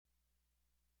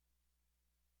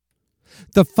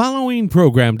The following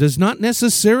program does not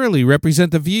necessarily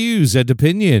represent the views and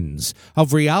opinions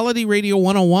of Reality Radio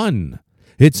 101,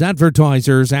 its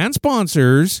advertisers and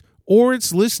sponsors, or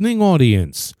its listening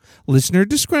audience. Listener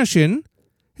discretion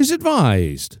is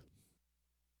advised.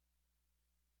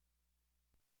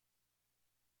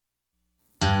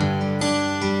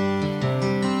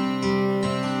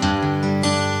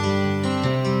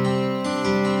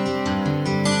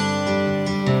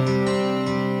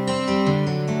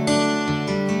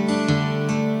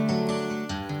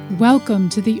 Welcome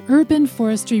to the Urban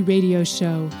Forestry Radio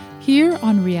Show, here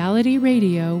on Reality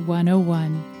Radio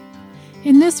 101.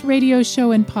 In this radio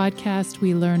show and podcast,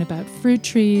 we learn about fruit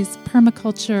trees,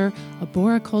 permaculture,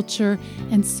 arboriculture,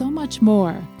 and so much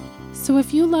more. So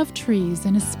if you love trees,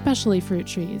 and especially fruit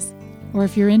trees, or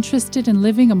if you're interested in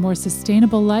living a more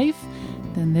sustainable life,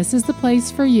 then this is the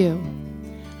place for you.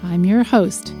 I'm your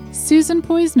host, Susan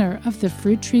Poisner of the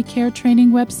fruit tree care training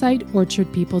website,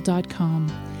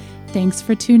 orchardpeople.com. Thanks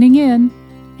for tuning in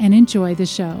and enjoy the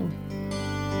show.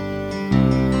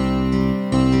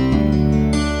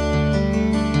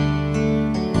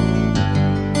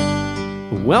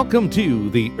 Welcome to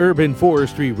the Urban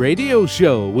Forestry Radio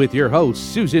Show with your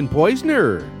host, Susan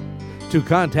Poisner. To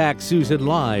contact Susan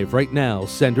live right now,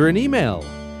 send her an email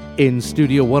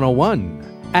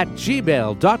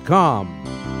instudio101@gmail.com.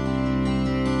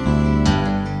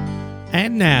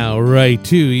 And now, right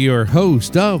to your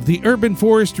host of the Urban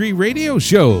Forestry Radio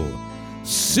Show,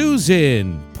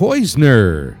 Susan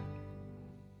Poisner.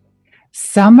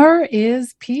 Summer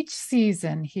is peach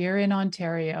season here in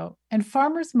Ontario, and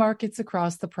farmers markets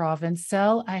across the province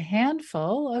sell a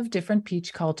handful of different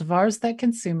peach cultivars that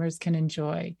consumers can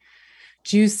enjoy.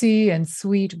 Juicy and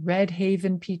sweet Red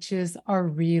Haven peaches are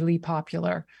really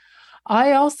popular.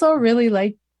 I also really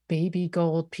like baby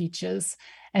gold peaches,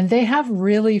 and they have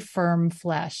really firm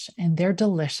flesh, and they're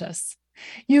delicious.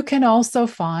 You can also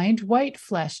find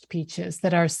white-fleshed peaches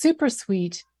that are super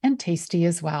sweet and tasty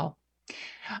as well.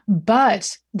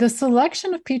 But the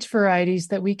selection of peach varieties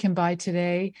that we can buy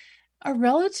today are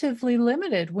relatively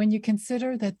limited when you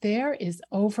consider that there is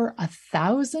over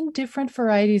 1,000 different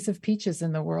varieties of peaches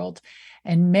in the world,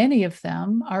 and many of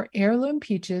them are heirloom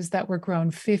peaches that were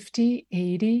grown 50,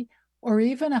 80, or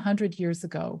even 100 years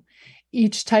ago.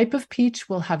 Each type of peach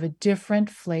will have a different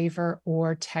flavor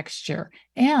or texture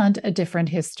and a different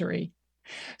history.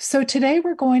 So today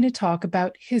we're going to talk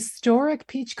about historic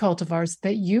peach cultivars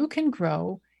that you can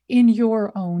grow in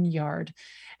your own yard.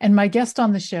 And my guest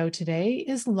on the show today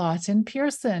is Lawton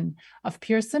Pearson of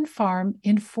Pearson Farm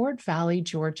in Fort Valley,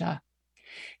 Georgia.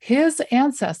 His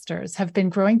ancestors have been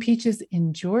growing peaches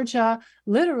in Georgia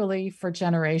literally for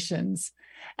generations.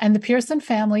 And the Pearson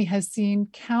family has seen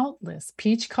countless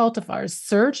peach cultivars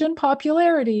surge in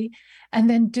popularity and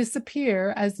then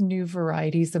disappear as new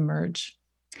varieties emerge.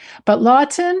 But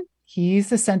Lawton,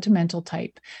 he's a sentimental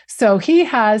type. So he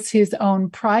has his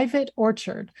own private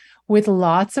orchard with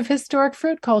lots of historic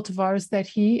fruit cultivars that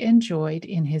he enjoyed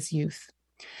in his youth.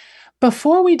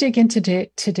 Before we dig into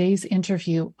today's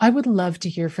interview, I would love to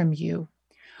hear from you.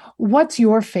 What's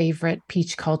your favorite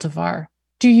peach cultivar?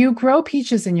 Do you grow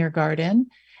peaches in your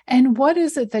garden? And what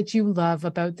is it that you love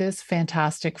about this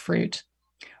fantastic fruit?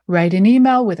 Write an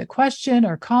email with a question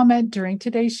or comment during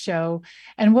today's show,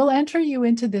 and we'll enter you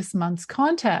into this month's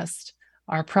contest.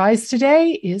 Our prize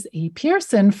today is a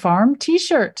Pearson Farm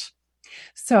t-shirt.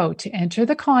 So to enter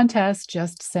the contest,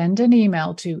 just send an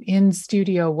email to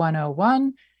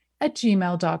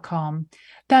instudio101@gmail.com.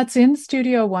 That's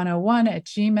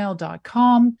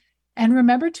instudio101@gmail.com. And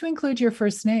remember to include your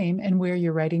first name and where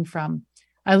you're writing from.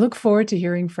 I look forward to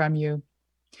hearing from you.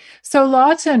 So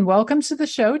Lawton, welcome to the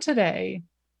show today.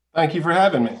 Thank you for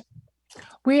having me.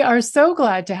 We are so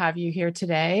glad to have you here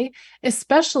today,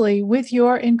 especially with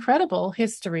your incredible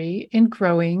history in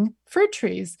growing fruit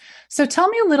trees. So tell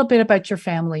me a little bit about your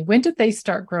family. When did they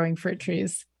start growing fruit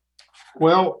trees?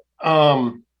 Well,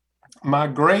 my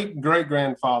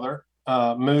great-great-grandfather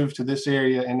moved to this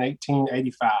area in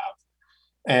 1885.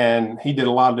 And he did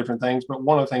a lot of different things, but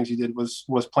one of the things he did was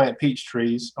plant peach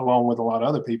trees along with a lot of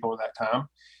other people at that time.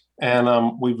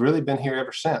 And we've really been here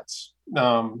ever since,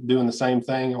 doing the same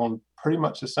thing on pretty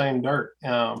much the same dirt.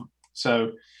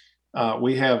 So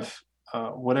we have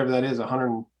whatever that is,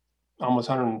 almost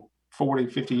 140,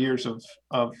 50 years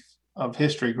of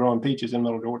history growing peaches in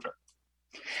Middle Georgia.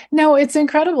 No, it's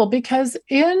incredible because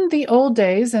in the old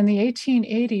days, in the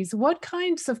 1880s, what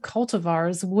kinds of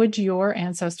cultivars would your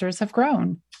ancestors have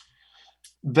grown?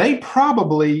 They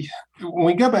probably, when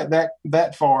we go back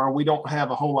that far, we don't have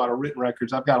a whole lot of written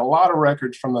records. I've got a lot of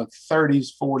records from the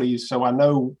 30s, 40s, so I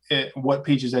know what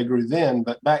peaches they grew then.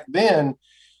 But back then,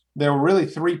 there were really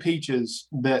three peaches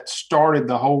that started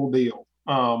the whole deal,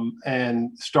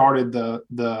 and started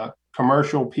the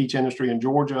commercial peach industry in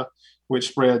Georgia, which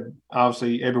spread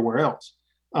obviously everywhere else.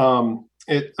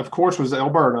 It, of course, was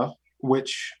Alberta,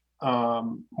 which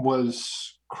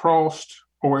was crossed,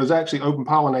 or was actually open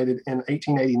pollinated in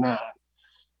 1889.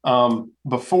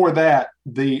 Before that,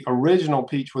 the original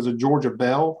peach was a Georgia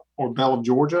Belle, or Belle of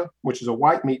Georgia, which is a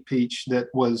white meat peach that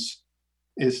was,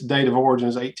 its date of origin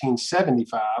is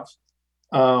 1875.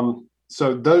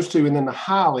 So those two, and then the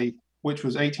Holly, which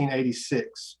was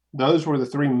 1886. Those were the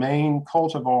three main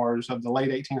cultivars of the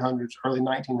late 1800s, early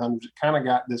 1900s. That kind of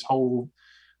got this whole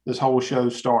show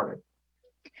started.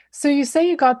 So you say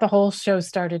you got the whole show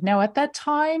started. Now, at that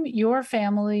time, your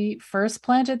family first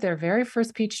planted their very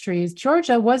first peach trees.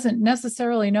 Georgia wasn't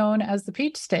necessarily known as the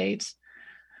peach state.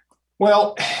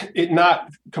 Well, it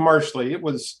not commercially. It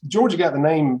was, Georgia got the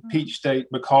name peach state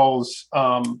because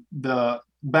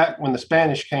back when the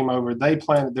Spanish came over, they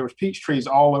planted, there was peach trees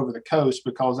all over the coast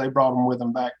because they brought them with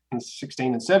them back in the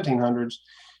 16 and 1700s.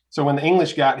 So when the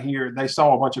English got here, they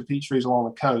saw a bunch of peach trees along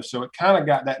the coast. So it kind of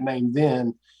got that name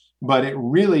then, but it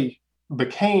really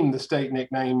became the state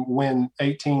nickname when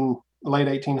late 1800s,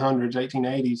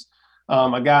 1880s,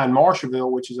 a guy in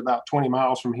Marshallville, which is about 20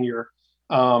 miles from here,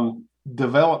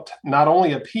 developed not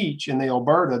only a peach in the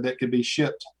Alberta that could be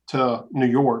shipped to New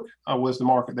York, was the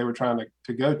market they were trying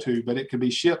to go to, but it could be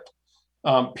shipped,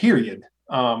 period.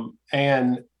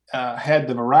 And had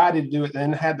the variety to do it,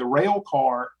 then had the rail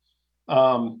car,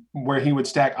 where he would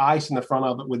stack ice in the front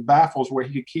of it with baffles where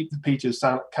he could keep the peaches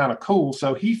kind of cool.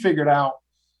 So he figured out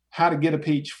how to get a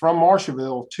peach from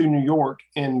Marshallville to New York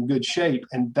in good shape.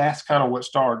 And that's kind of what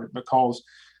started, because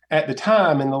at the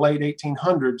time in the late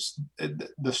 1800s,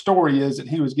 the story is that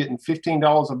he was getting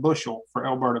 $15 a bushel for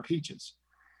Alberta peaches.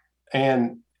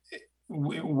 And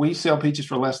we sell peaches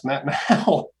for less than that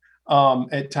now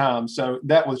at times. So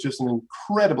that was just an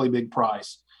incredibly big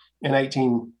price in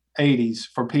 1880s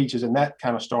for peaches. And that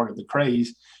kind of started the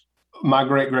craze. My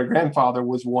great-great-grandfather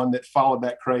was one that followed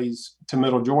that craze to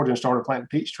Middle Georgia and started planting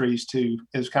peach trees too.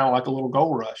 It was kind of like a little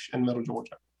gold rush in Middle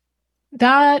Georgia.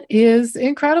 That is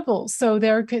incredible. So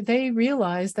they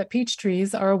realize that peach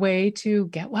trees are a way to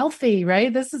get wealthy,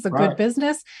 right? This is a good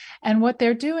business. And what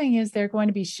they're doing is they're going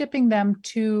to be shipping them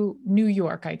to New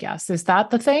York, I guess. Is that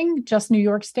the thing? Just New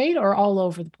York State or all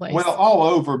over the place? Well, all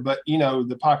over, but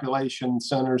the population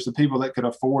centers, the people that could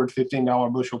afford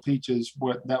 $15 bushel peaches,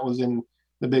 that was in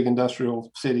the big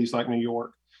industrial cities like New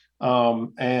York.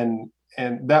 And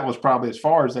that was probably as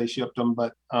far as they shipped them,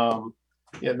 but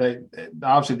yeah, they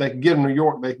obviously, they could get them to New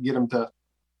York, they could get them to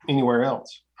anywhere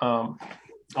else, on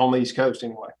the East Coast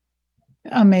anyway.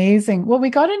 Amazing. Well, we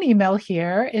got an email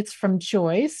here. It's from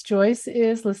Joyce. Joyce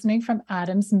is listening from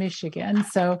Adams, Michigan.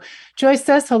 So Joyce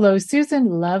says, hello, Susan.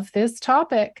 Love this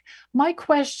topic. My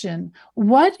question,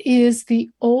 what is the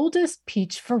oldest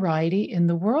peach variety in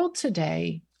the world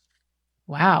today?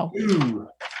 Wow. Ooh,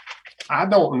 I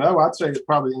don't know. I'd say it's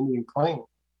probably Indian Cling.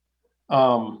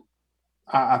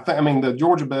 I mean, the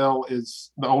Georgia Belle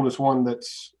is the oldest one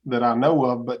that I know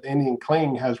of, but Indian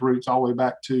Cling has roots all the way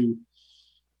back to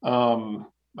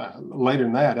later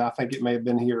than that. I think it may have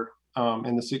been here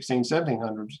in the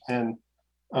 1700s, and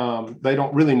they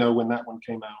don't really know when that one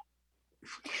came out.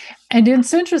 And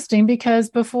it's interesting because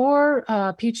before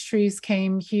peach trees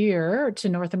came here to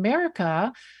North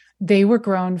America, they were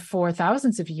grown for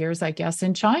thousands of years, I guess,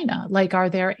 in China. Like,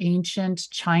 are there ancient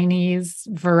Chinese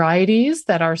varieties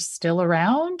that are still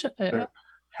around? There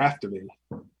have to be.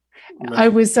 I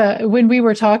was, when we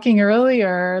were talking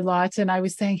earlier, Lawton, I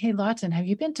was saying, hey, Lawton, have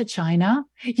you been to China?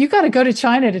 You got to go to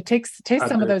China to taste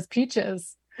some of those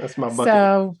peaches. That's my bucket.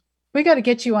 So we got to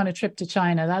get you on a trip to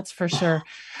China, that's for sure.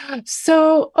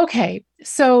 So, okay.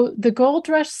 So the gold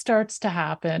rush starts to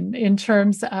happen in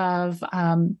terms of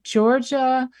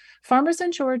Georgia. Farmers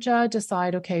in Georgia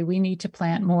decide, okay, we need to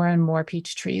plant more and more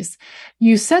peach trees.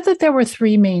 You said that there were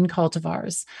three main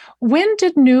cultivars. When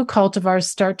did new cultivars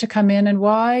start to come in, and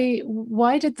why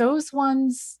did those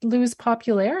ones lose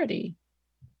popularity?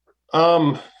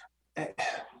 A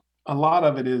lot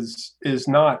of it is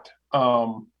not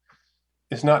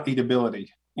it's not eatability.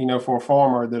 For a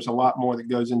farmer, there's a lot more that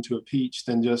goes into a peach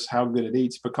than just how good it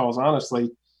eats, because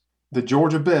honestly, the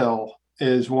Georgia Belle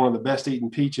is one of the best eating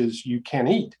peaches you can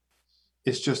eat.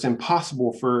 It's just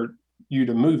impossible for you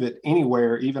to move it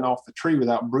anywhere, even off the tree,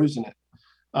 without bruising it.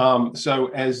 So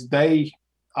as they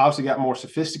obviously got more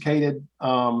sophisticated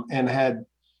and had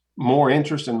more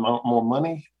interest and more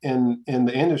money in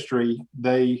the industry,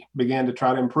 they began to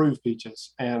try to improve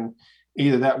peaches. And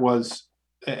either that was,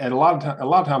 a lot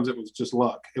of times it was just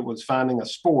luck. It was finding a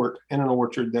sport in an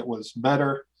orchard that was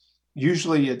better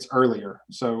usually it's earlier.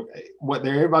 So what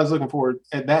everybody's looking for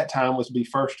at that time was to be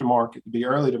first to market, to be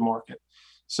early to market.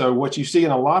 So what you see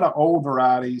in a lot of old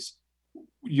varieties,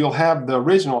 you'll have the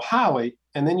original Highly,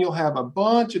 and then you'll have a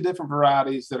bunch of different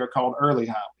varieties that are called early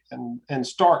Highly and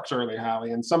Stark's early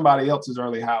Highly and somebody else's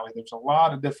early Highly. There's a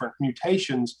lot of different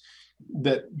mutations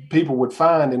that people would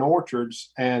find in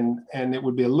orchards, and it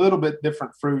would be a little bit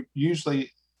different fruit,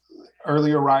 usually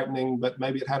earlier ripening, but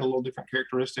maybe it had a little different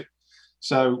characteristic.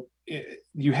 So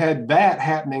you had that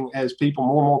happening as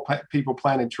more and more people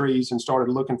planted trees and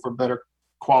started looking for better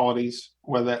qualities,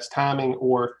 whether that's timing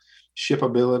or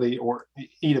shippability or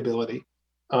eatability.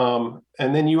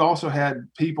 And then you also had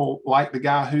people like the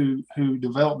guy who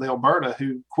developed the Alberta,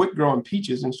 who quit growing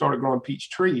peaches and started growing peach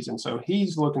trees. And so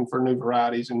he's looking for new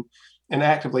varieties and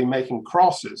actively making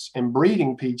crosses and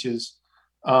breeding peaches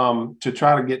to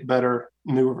try to get better,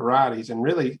 newer varieties. And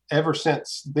really, ever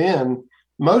since then,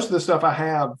 most of the stuff I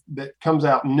have that comes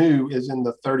out new is in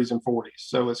the 30s and 40s.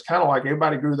 So it's kind of like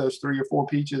everybody grew those 3 or 4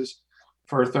 peaches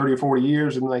for 30 or 40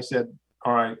 years. And they said,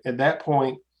 all right, at that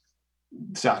point,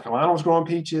 South Carolina was growing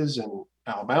peaches and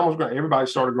Alabama was growing, everybody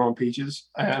started growing peaches.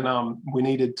 And we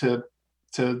needed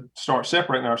to start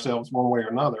separating ourselves one way or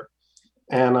another.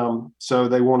 And so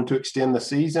they wanted to extend the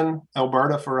season.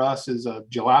 Alberta for us is a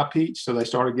July peach. So they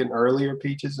started getting earlier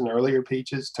peaches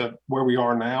to where we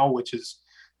are now, which is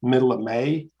middle of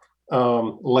May.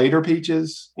 Later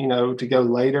peaches, to go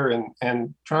later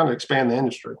and trying to expand the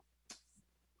industry.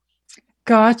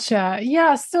 Gotcha.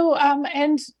 Yeah. So,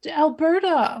 and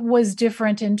Alberta was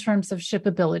different in terms of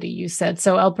shippability, you said.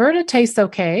 So Alberta tastes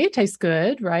okay, tastes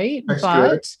good, right? Tastes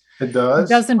good. It does.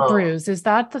 It doesn't bruise. Is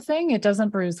that the thing? It doesn't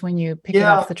bruise when you pick it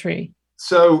off the tree.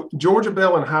 So Georgia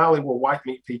Belle and Highly were white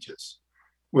meat peaches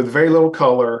with very little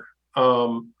color.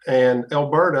 And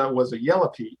Alberta was a yellow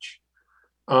peach.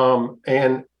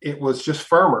 And it was just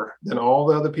firmer than all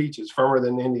the other peaches, firmer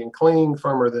than Indian Cling,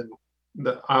 firmer than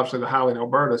obviously the Highly and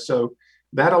Alberta. So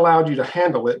that allowed you to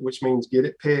handle it, which means get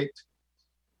it picked,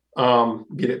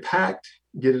 get it packed,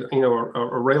 get it,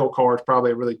 a rail car is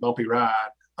probably a really bumpy ride.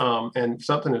 And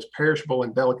something as perishable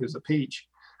and delicate as a peach,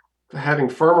 having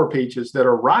firmer peaches that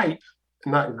are ripe,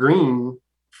 not green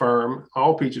firm.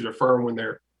 All peaches are firm when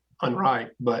they're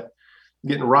unripe, but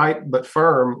getting ripe but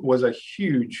firm was a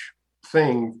huge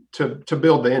thing to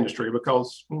build the industry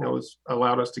because, it's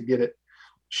allowed us to get it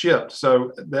shipped.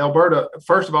 So the Alberta,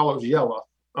 first of all, it was yellow,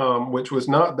 which was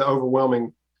not the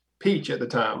overwhelming peach at the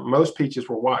time. Most peaches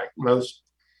were white. Most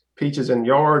peaches in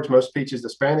yards, most peaches the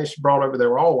Spanish brought over, they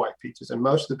were all white peaches. And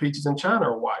most of the peaches in China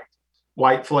are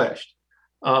white fleshed.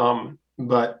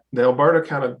 But the Alberta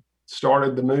kind of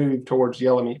started the move towards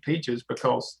yellow meat peaches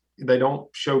because they don't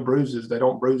show bruises. They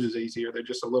don't bruise as easier. They're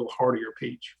just a little hardier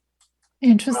peach.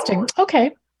 Interesting.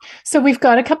 Okay. So we've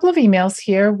got a couple of emails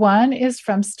here. One is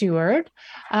from Stuart.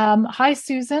 Hi,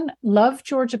 Susan. Love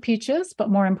Georgia peaches, but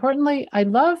more importantly, I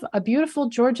love a beautiful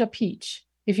Georgia peach,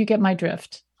 if you get my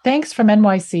drift. Thanks from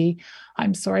NYC.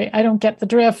 I'm sorry, I don't get the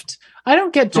drift. I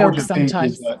don't get jokes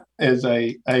sometimes. Is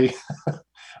a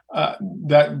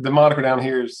that the moniker down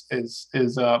here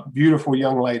is beautiful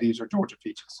young ladies or Georgia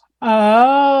peaches.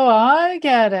 Oh, I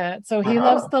get it. So he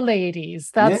loves the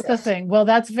ladies. That's the thing. Well,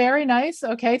 that's very nice.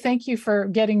 Okay. Thank you for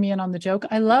getting me in on the joke.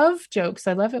 I love jokes.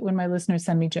 I love it when my listeners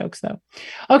send me jokes, though.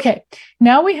 Okay.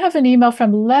 Now we have an email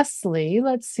from Leslie.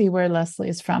 Let's see where Leslie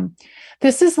is from.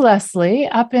 This is Leslie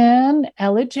up in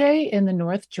Ellijay in the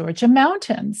North Georgia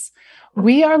mountains.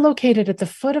 We are located at the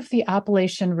foot of the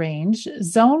Appalachian Range,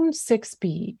 Zone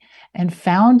 6B, and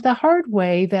found the hard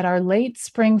way that our late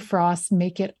spring frosts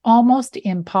make it almost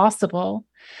impossible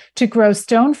to grow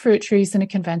stone fruit trees in a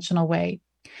conventional way.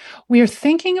 We are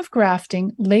thinking of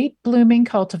grafting late blooming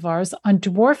cultivars on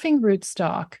dwarfing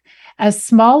rootstock as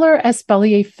smaller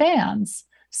espalier fans,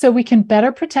 so we can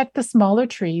better protect the smaller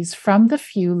trees from the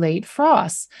few late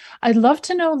frosts. I'd love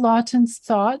to know Lawton's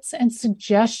thoughts and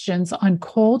suggestions on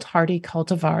cold hardy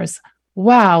cultivars.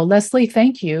 Wow, Leslie,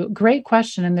 thank you. Great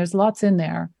question, and there's lots in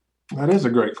there. That is a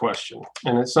great question,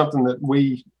 and it's something that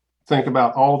we think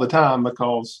about all the time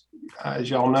because, as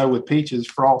y'all know, with peaches,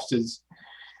 frost is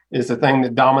the thing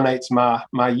that dominates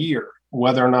my year,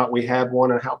 whether or not we have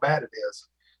one and how bad it is.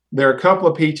 There are a couple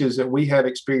of peaches that we have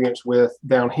experience with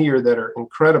down here that are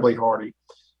incredibly hardy.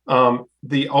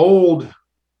 The old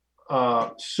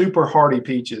super hardy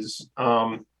peaches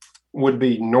would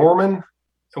be Norman,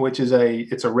 which is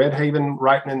it's a Red Haven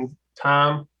ripening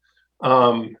time.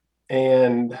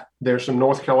 And there's some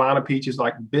North Carolina peaches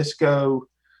like Bisco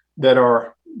that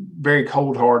are very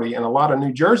cold hardy, and a lot of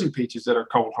New Jersey peaches that are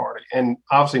cold hardy. And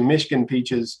obviously Michigan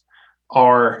peaches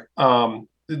are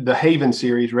the Haven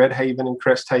series, Red Haven and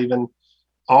Crest Haven.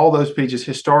 all those peaches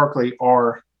historically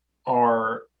are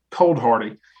cold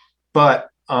hardy, but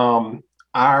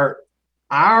our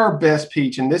best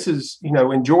peach, and this is,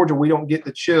 in Georgia, we don't get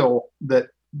the chill that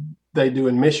they do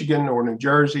in Michigan or New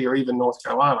Jersey or even North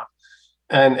Carolina.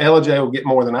 And LJ will get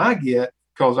more than I get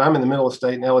because I'm in the middle of the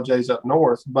state and LJ's up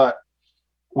north. But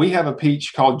we have a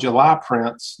peach called July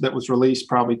Prince that was released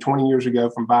probably 20 years ago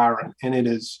from Byron, and it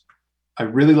is a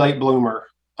really late bloomer.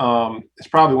 It's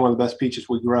probably one of the best peaches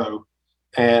we grow,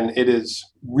 and it is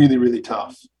really, really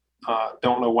tough.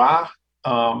 Don't know why,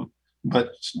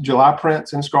 but July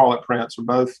Prince and Scarlet Prince are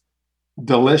both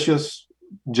delicious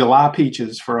July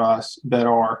peaches for us that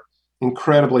are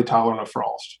incredibly tolerant of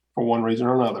frost for one reason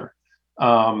or another.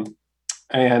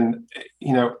 And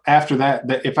after that,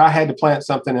 if I had to plant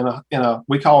something in a,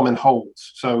 we call them in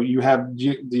holes. So you have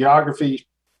geography,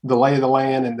 the lay of the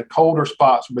land, and the colder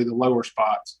spots would be the lower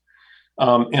spots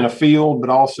in a field, but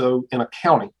also in a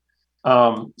county.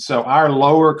 So our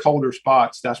lower, colder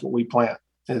spots, that's what we plant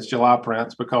is July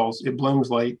Prince because it blooms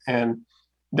late, and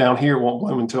down here it won't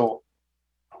bloom until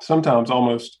sometimes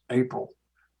almost April.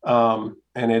 And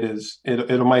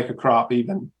it'll make a crop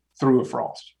even through a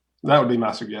frost. That would be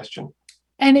my suggestion.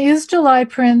 And is July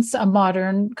Prince a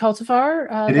modern cultivar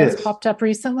that's popped up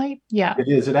recently? Yeah, it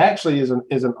is. It actually is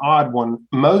an odd one.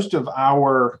 Most of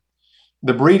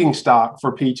the breeding stock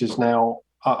for peaches now,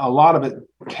 a lot of it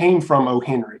came from O.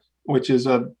 Henry, which is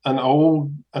an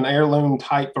heirloom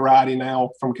type variety now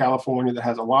from California that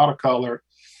has a lot of color.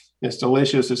 It's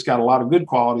delicious. It's got a lot of good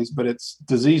qualities, but its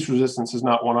disease resistance is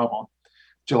not one of them.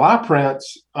 July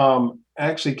Prince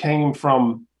actually came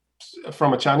from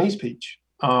a Chinese peach.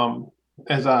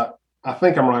 As I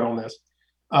think I'm right on this,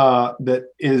 that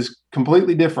is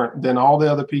completely different than all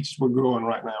the other peaches we're growing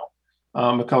right now,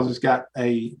 because it's got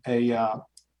a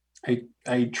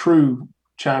true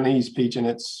Chinese peach in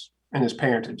its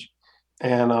parentage,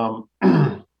 and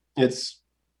it's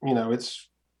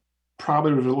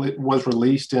probably was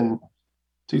released in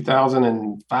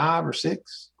 2005 or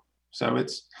 6, so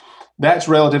that's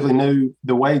relatively new.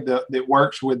 The way that it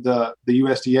works with the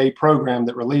USDA program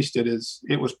that released it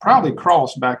was probably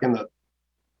crossed back in the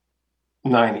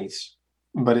 90s,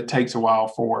 but it takes a while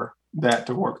for that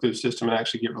to work through the system and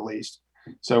actually get released.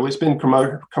 So it's been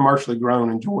commercially grown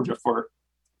in Georgia for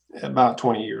about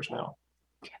 20 years now.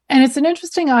 And it's an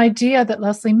interesting idea that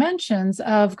Leslie mentions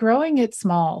of growing it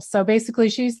small. So basically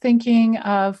she's thinking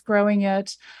of growing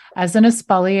it as an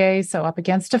espalier, so up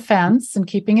against a fence, and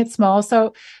keeping it small.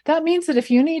 So that means that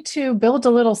if you need to build a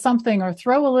little something or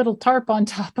throw a little tarp on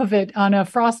top of it on a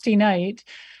frosty night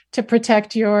to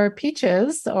protect your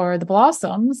peaches or the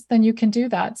blossoms, then you can do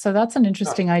that. So that's an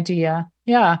interesting idea.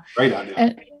 Yeah. Great idea.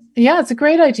 And yeah, it's a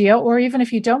great idea. Or even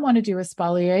if you don't want to do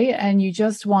espalier and you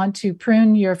just want to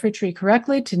prune your fruit tree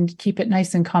correctly to keep it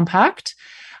nice and compact,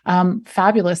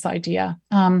 fabulous idea.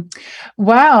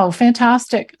 Wow,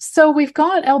 fantastic. So we've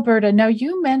got Alberta. Now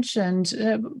you mentioned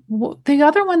the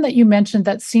other one that you mentioned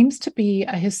that seems to be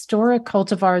a historic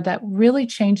cultivar that really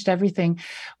changed everything.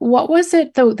 What was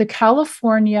it though? The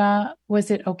California,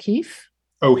 was it O'Keeffe?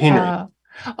 O. Henry.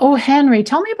 O. Henry.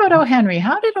 Tell me about O. Henry.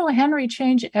 How did O. Henry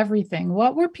change everything?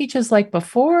 What were peaches like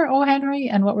before O. Henry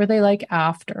and what were they like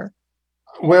after?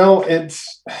 Well,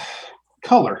 it's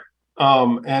color.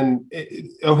 And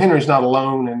O. Henry's not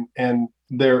alone. And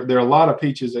there are a lot of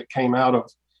peaches that came out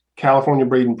of California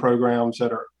breeding programs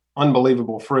that are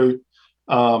unbelievable fruit,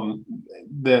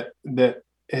 that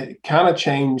kind of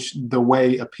changed the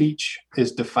way a peach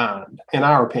is defined, in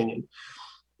our opinion.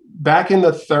 Back in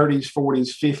the 30s, 40s,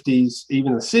 50s,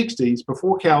 even the 60s,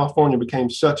 before California became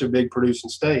such a big producing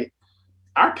state,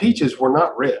 our peaches were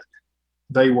not red.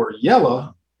 They were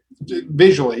yellow.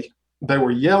 Visually, they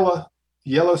were yellow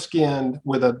skinned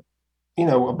with a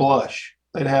blush.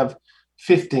 They'd have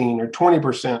 15 or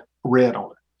 20% red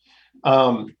on it.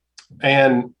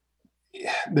 And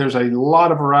there's a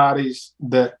lot of varieties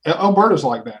that Alberta's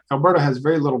like that. Alberta has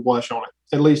very little blush on it,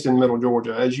 at least in middle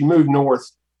Georgia. As you move north,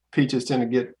 peaches tend to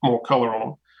get more color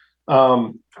on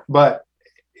them. But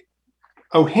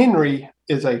O. Henry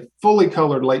is a fully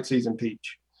colored late season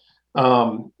peach,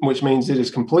 which means it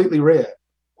is completely red.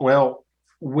 Well,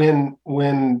 when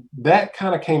that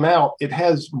kind of came out, it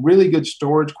has really good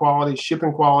storage qualities,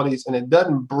 shipping qualities, and it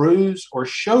doesn't bruise or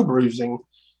show bruising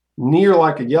near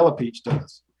like a yellow peach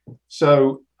does.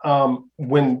 So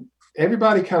when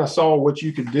everybody kind of saw what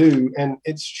you could do, and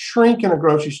it's shrink in a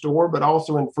grocery store, but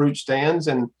also in fruit stands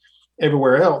and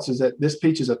everywhere else, is that this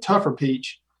peach is a tougher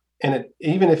peach, and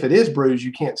even if it is bruised,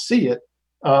 you can't see it.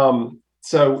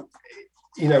 So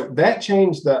that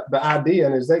changed the idea,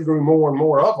 and as they grew more and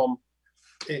more of them,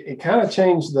 it kind of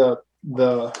changed the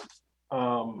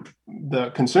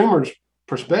the consumer's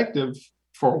perspective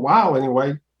for a while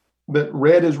anyway, that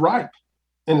red is ripe,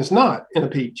 and it's not in a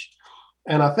peach.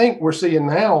 And I think we're seeing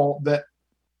now that,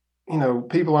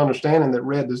 people understanding that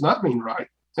red does not mean ripe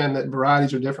and that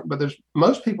varieties are different, but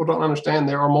most people don't understand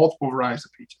there are multiple varieties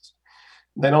of peaches.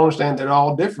 They don't understand they're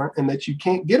all different and that you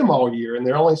can't get them all year. And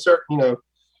they're only certain,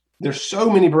 there's so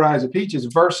many varieties of peaches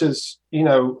versus,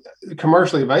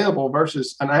 commercially available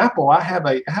versus an apple. I have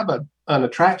an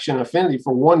attraction, an affinity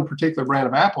for one particular brand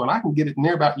of apple, and I can get it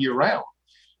near about year round.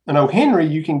 An O. Henry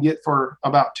you can get for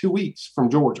about 2 weeks from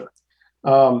Georgia.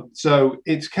 So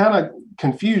it's kind of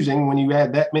confusing when you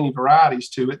add that many varieties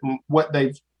to it. And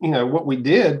what we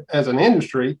did as an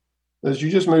industry is you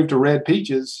just moved to red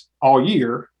peaches all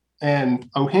year. And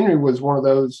O. Henry was one of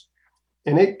those,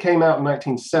 and it came out in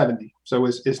 1970. So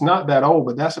it's not that old,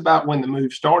 but that's about when the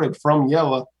move started from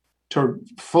yellow to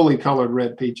fully colored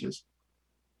red peaches.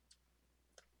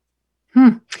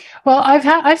 Well,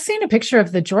 I've seen a picture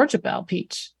of the Georgia Belle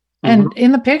peach, and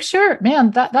in the picture,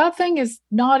 man, that thing is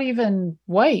not even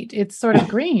white; it's sort of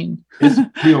green. It's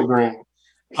peel green.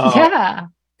 Yeah,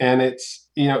 and it's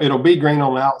it'll be green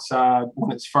on the outside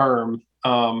when it's firm.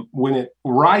 When it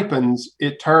ripens,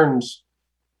 it turns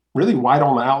really white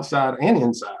on the outside and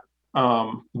inside.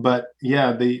 But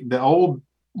yeah, the old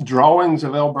drawings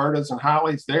of Albertas and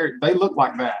Highleys, they look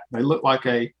like that. They look like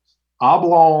a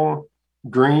oblong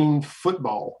green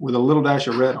football with a little dash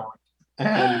of red on it.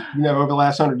 And, over the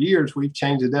last 100 years, we've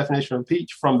changed the definition of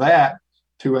peach from that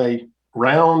to a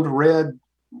round red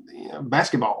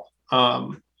basketball.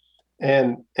 And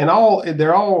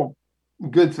they're all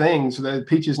good things. The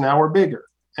peaches now are bigger,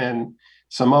 and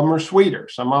some of them are sweeter.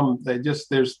 Some of them,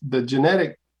 there's the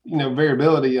genetic,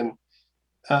 variability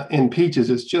in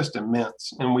peaches is just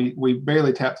immense. And we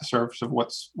barely tap the surface of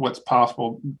what's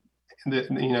possible, in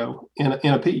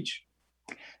a peach.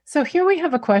 So here we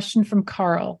have a question from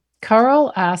Carl.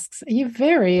 Carl asks a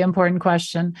very important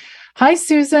question. Hi,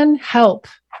 Susan, help.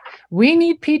 We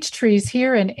need peach trees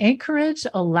here in Anchorage,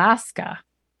 Alaska.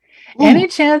 Ooh. Any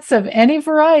chance of any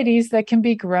varieties that can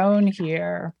be grown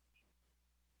here?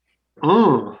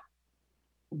 I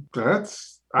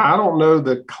don't know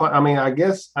I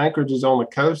guess Anchorage is on the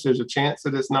coast. There's a chance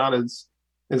that it's not as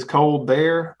cold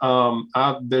there.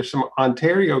 There's some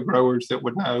Ontario growers that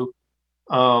would know.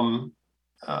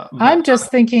 I'm just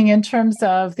thinking in terms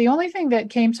of the only thing that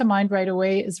came to mind right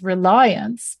away is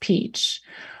Reliance peach,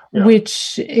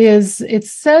 which is, it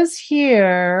says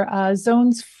here,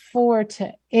 zones 4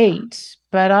 to 8,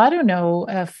 but I don't know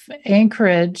if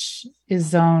Anchorage is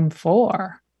zone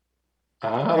 4.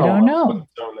 I don't know what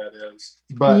zone that is,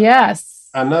 but yes,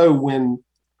 I know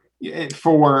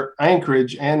for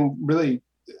Anchorage and really,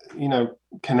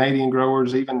 Canadian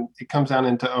growers, even it comes down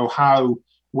into Ohio,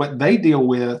 what they deal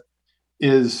with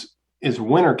is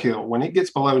winter kill. When it gets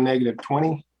below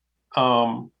 -20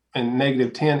 and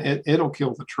 -10, it'll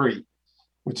kill the tree,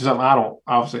 which is something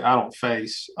I don't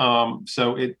face.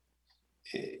 So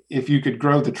if you could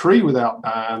grow the tree without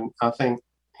dying, I think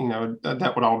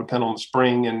that would all depend on the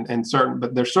spring and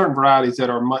but there's certain varieties that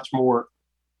are much more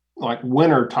like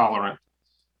winter tolerant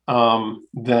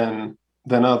than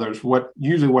others. What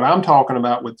I'm talking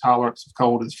about with tolerance of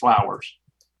cold is flowers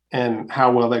and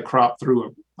how well they crop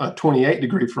through a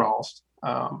 28-degree frost,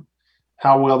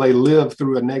 how well they live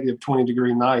through a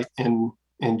 -20-degree night in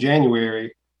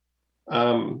January.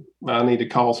 I need to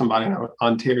call somebody in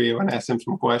Ontario and ask them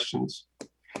some questions.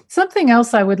 Something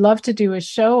else I would love to do a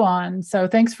show on, so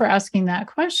thanks for asking that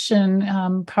question,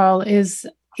 Carl, is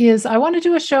I want to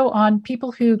do a show on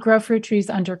people who grow fruit trees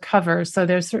under cover. So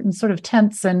there's certain sort of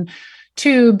tents and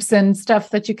tubes and stuff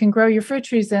that you can grow your fruit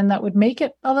trees in that would make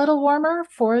it a little warmer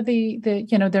for the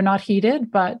they're not heated,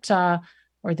 but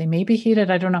or they may be heated,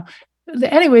 I don't know.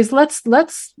 Anyways,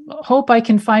 let's hope I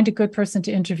can find a good person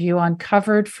to interview on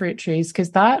covered fruit trees,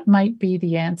 because that might be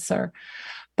the answer.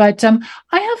 But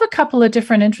I have a couple of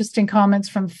different interesting comments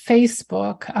from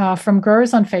Facebook, from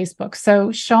growers on Facebook.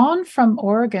 So Sean from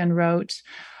Oregon wrote,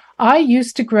 I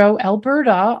used to grow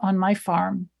Alberta on my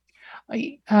farm.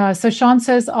 So Sean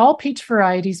says, all peach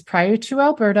varieties prior to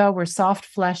Alberta were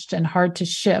soft-fleshed and hard to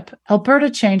ship. Alberta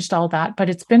changed all that, but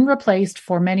it's been replaced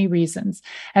for many reasons.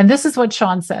 And this is what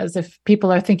Sean says, if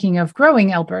people are thinking of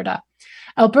growing Alberta.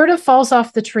 Alberta falls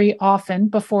off the tree often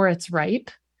before it's ripe.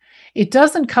 It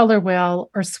doesn't color well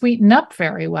or sweeten up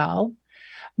very well,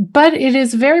 but it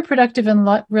is very productive and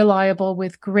reliable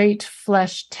with great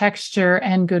flesh texture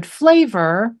and good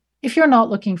flavor if you're not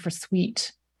looking for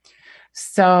sweet.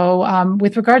 So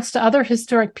with regards to other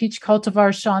historic peach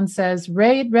cultivars, Sean says,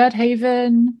 Red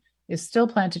Haven is still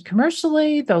planted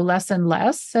commercially, though less and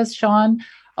less, says Sean.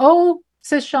 Oh,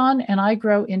 says Sean, and I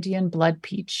grow Indian blood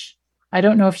peach. I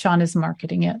don't know if Sean is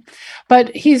marketing it,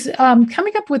 but he's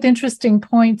coming up with interesting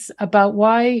points about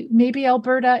why maybe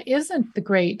Alberta isn't the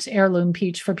great heirloom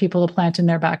peach for people to plant in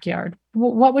their backyard.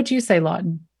 What would you say,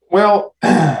 Lawton? Well,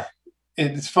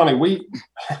 it's funny.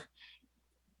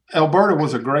 Alberta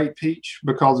was a great peach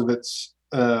because of its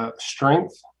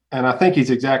strength. And I think he's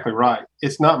exactly right.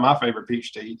 It's not my favorite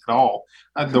peach to eat at all.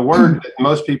 The word that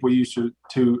most people use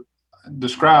to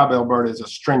describe Alberta is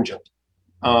astringent.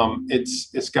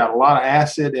 It's got a lot of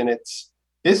acid, and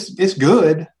it's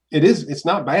good. It's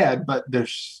not bad, but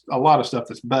there's a lot of stuff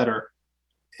that's better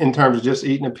in terms of just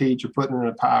eating a peach or putting it in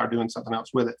a pie or doing something else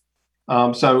with it.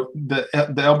 So the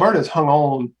Alberta is hung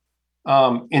on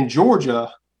in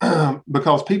Georgia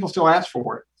because people still ask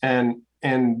for it, and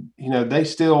they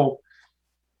still,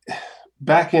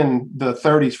 back in the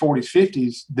 30s, 40s,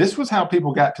 50s, this was how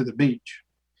people got to the beach.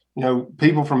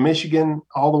 People from Michigan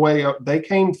all the way up, they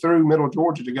came through middle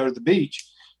Georgia to go to the beach,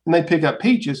 and they pick up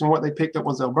peaches, and what they picked up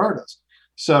was Albertas.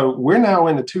 So we're now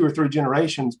into 2 or 3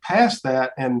 generations past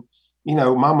that, and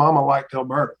my mama liked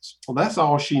Albertas. Well, that's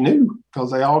all she knew,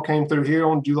 because they all came through here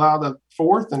on July the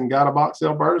 4th and got a box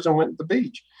of Albertas and went to the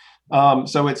beach.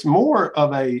 So it's more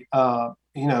of a,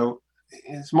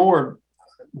 it's more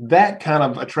that kind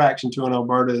of attraction to an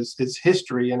Alberta is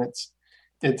history, and it's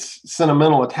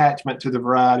sentimental attachment to the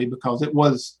variety, because it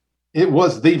was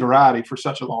the variety for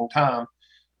such a long time.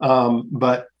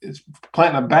 But it's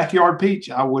planting a backyard peach,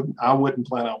 I wouldn't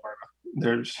plant Alberta.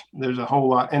 There's a whole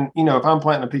lot, and if I'm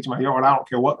planting a peach in my yard, I don't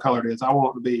care what color it is. I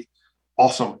want it to be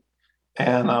awesome,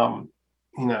 and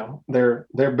they're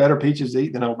better peaches to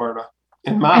eat than Alberta.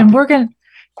 And we're going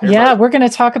to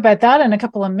talk about that in a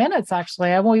couple of minutes,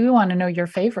 actually. We want to know your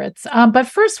favorites. But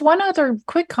first, one other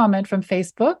quick comment from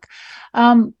Facebook.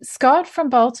 Scott from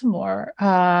Baltimore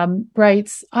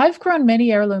writes, I've grown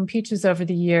many heirloom peaches over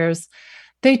the years.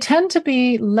 They tend to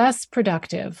be less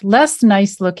productive, less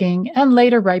nice looking, and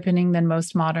later ripening than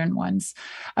most modern ones.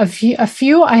 A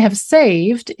few I have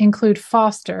saved include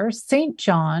Foster, St.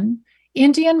 John,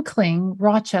 Indian Cling,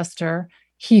 Rochester,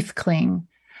 Heath Cling.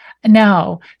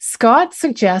 Now, Scott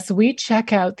suggests we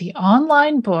check out the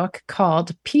online book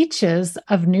called Peaches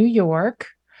of New York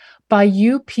by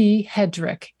U.P.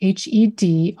 Hedrick,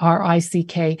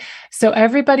 Hedrick. So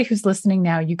everybody who's listening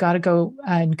now, you got to go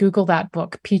and Google that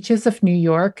book, Peaches of New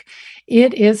York.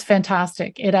 It is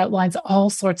fantastic. It outlines all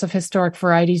sorts of historic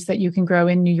varieties that you can grow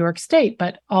in New York State,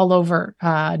 but all over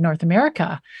North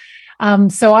America.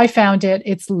 So I found it.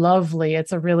 It's lovely.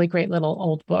 It's a really great little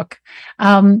old book.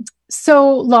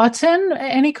 So Lawton,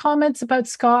 any comments about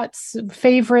Scott's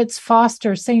favorites,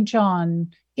 Foster, St.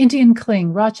 John, Indian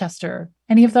Cling, Rochester,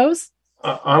 any of those?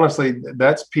 Honestly,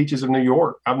 that's Peaches of New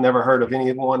York. I've never heard of any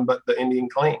one but the Indian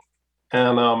Cling.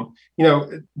 And,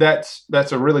 that's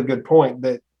a really good point,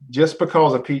 that just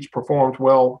because a peach performed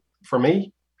well for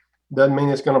me doesn't mean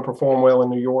it's going to perform well in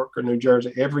New York or New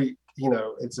Jersey.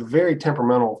 It's a very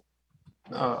temperamental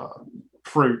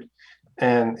fruit,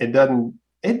 and it doesn't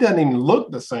even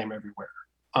look the same everywhere.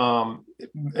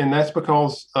 And that's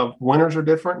because of winters are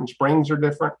different and springs are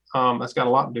different. That's got a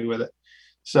lot to do with it.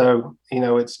 So,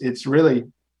 it's really,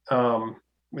 and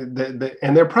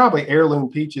they're probably heirloom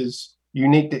peaches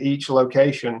unique to each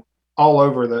location all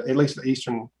over at least the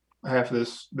eastern half of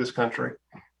this country.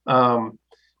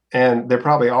 And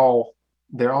they're all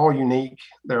unique.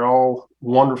 They're all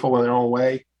wonderful in their own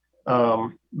way.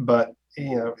 But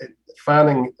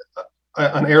finding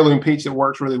an heirloom peach that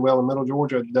works really well in Middle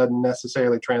Georgia doesn't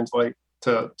necessarily translate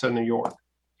to New York.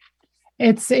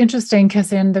 It's interesting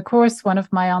because in the course, one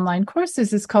of my online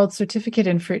courses is called Certificate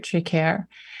in Fruit Tree Care.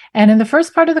 And in the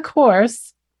first part of the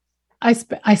course, I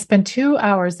spend 2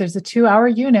 hours. There's a 2-hour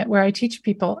unit where I teach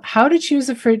people how to choose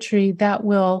a fruit tree that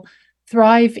will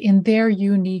thrive in their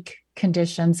unique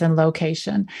conditions and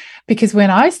location. Because when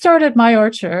I started my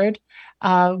orchard,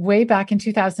 way back in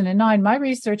 2009, my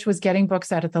research was getting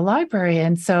books out of the library.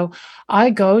 And so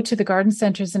I go to the garden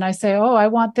centers and I say, oh, I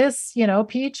want this,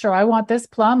 peach, or I want this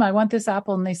plum, I want this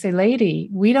apple. And they say, lady,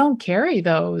 we don't carry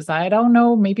those. I don't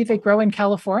know, maybe they grow in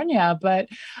California, but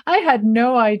I had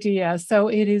no idea. So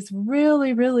it is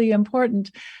really, really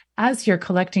important as you're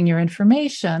collecting your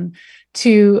information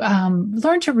to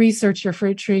learn to research your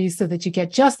fruit trees so that you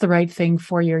get just the right thing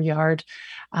for your yard.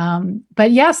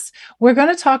 But yes, we're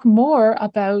going to talk more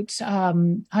about,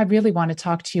 I really want to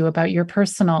talk to you about your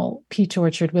personal peach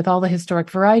orchard with all the historic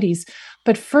varieties.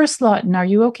 But first, Lawton, are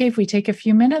you okay if we take a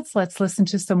few minutes? Let's listen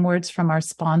to some words from our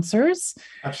sponsors.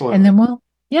 Absolutely. And then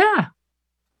yeah.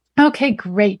 Okay,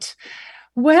 great.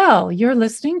 Well, you're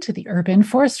listening to the Urban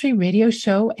Forestry Radio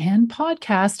Show and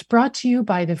podcast brought to you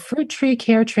by the Fruit Tree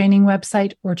Care training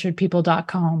website,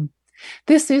 orchardpeople.com.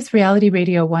 This is Reality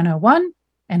Radio 101,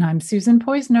 and I'm Susan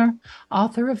Poizner,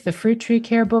 author of the Fruit Tree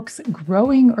Care books,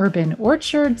 Growing Urban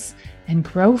Orchards and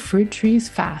Grow Fruit Trees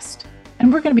Fast.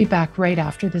 And we're going to be back right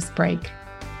after this break.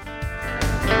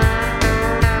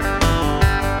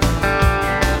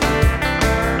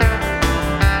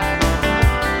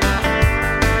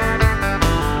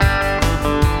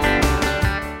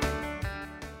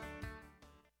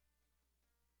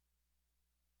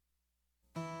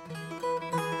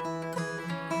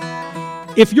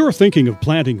 If you're thinking of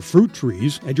planting fruit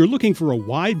trees and you're looking for a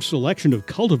wide selection of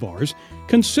cultivars,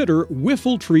 consider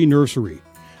Whiffle Tree Nursery.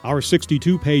 Our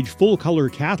 62-page full-color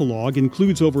catalog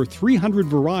includes over 300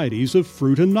 varieties of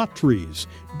fruit and nut trees,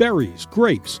 berries,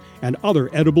 grapes, and other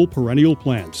edible perennial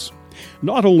plants.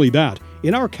 Not only that,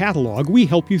 in our catalog we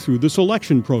help you through the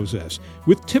selection process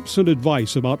with tips and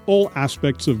advice about all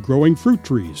aspects of growing fruit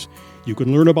trees. You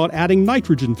can learn about adding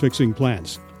nitrogen-fixing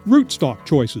plants, rootstock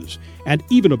choices, and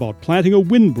even about planting a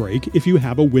windbreak if you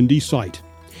have a windy site.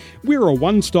 We're a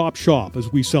one-stop shop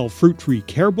as we sell fruit tree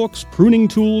care books, pruning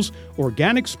tools,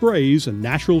 organic sprays, and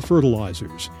natural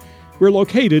fertilizers. We're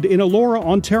located in Elora,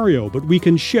 Ontario, but we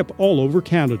can ship all over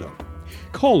Canada.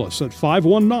 Call us at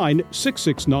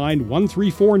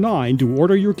 519-669-1349 to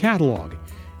order your catalog.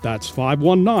 That's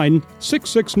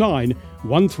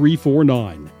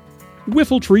 519-669-1349.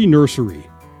 Whiffle Tree Nursery.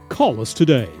 Call us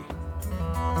today.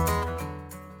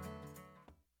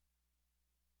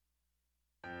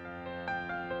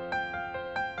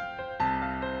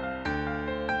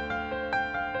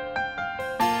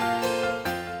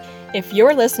 If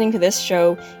you're listening to this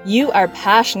show, you are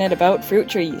passionate about fruit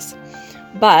trees.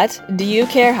 But do you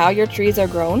care how your trees are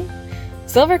grown?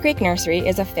 Silver Creek Nursery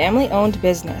is a family-owned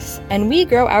business, and we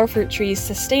grow our fruit trees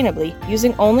sustainably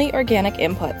using only organic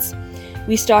inputs.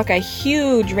 We stock a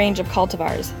huge range of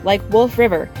cultivars, like Wolf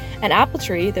River, an apple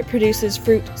tree that produces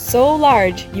fruit so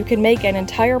large you can make an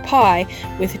entire pie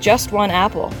with just one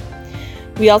apple.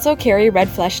 We also carry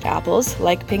red-fleshed apples,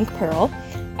 like Pink Pearl,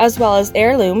 as well as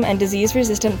heirloom and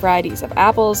disease-resistant varieties of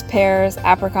apples, pears,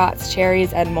 apricots,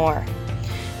 cherries, and more.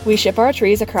 We ship our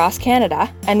trees across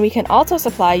Canada, and we can also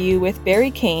supply you with berry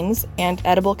canes and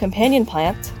edible companion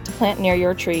plants to plant near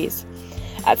your trees.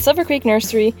 At Silver Creek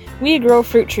Nursery, we grow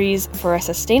fruit trees for a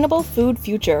sustainable food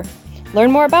future.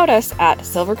 Learn more about us at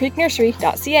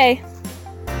silvercreeknursery.ca.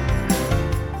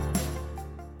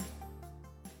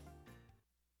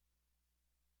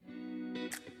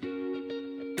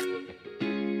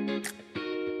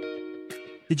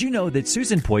 Did you know that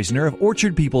Susan Poizner of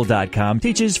OrchardPeople.com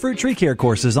teaches fruit tree care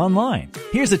courses online?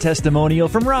 Here's a testimonial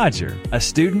from Roger, a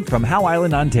student from Howe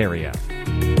Island, Ontario.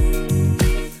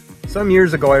 Some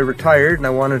years ago I retired and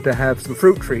I wanted to have some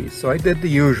fruit trees, so I did the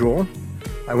usual.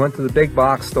 I went to the big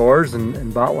box stores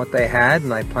and bought what they had,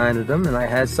 and I planted them, and I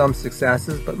had some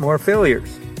successes but more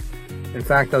failures. In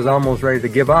fact, I was almost ready to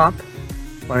give up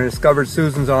when I discovered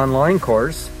Susan's online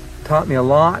course. It taught me a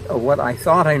lot of what I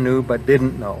thought I knew but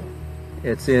didn't know.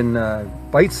 It's in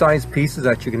bite-sized pieces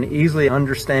that you can easily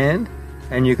understand,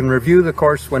 and you can review the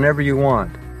course whenever you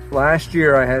want. Last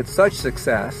year I had such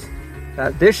success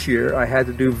that this year I had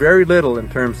to do very little in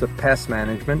terms of pest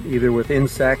management, either with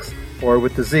insects or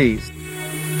with disease.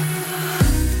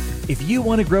 If you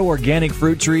want to grow organic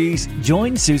fruit trees,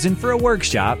 join Susan for a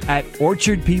workshop at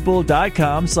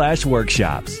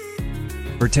orchardpeople.com/workshops.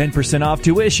 For 10% off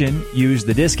tuition, use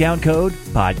the discount code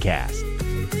PODCAST.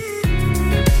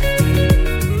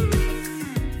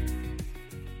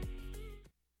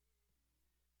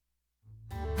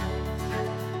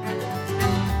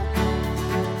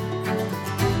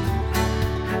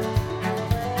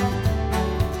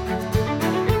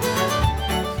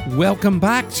 Welcome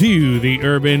back to the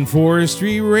Urban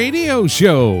Forestry Radio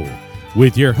Show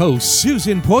with your host,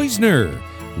 Susan Poizner,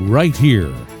 right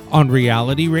here on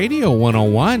Reality Radio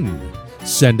 101.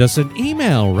 Send us an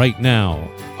email right now.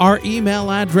 Our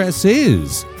email address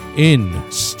is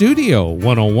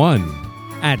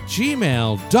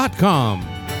instudio101@gmail.com.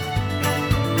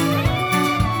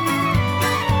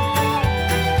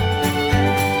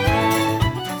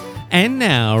 And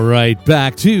now, right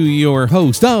back to your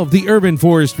host of the Urban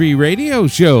Forestry Radio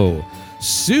Show,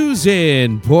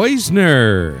 Susan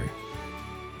Poizner.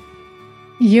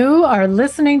 You are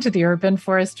listening to the Urban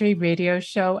Forestry Radio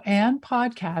Show and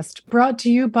podcast brought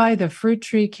to you by the Fruit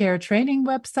Tree Care training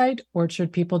website,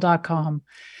 orchardpeople.com.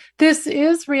 This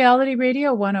is Reality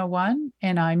Radio 101,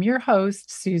 and I'm your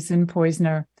host, Susan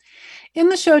Poizner. In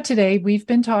the show today, we've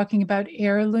been talking about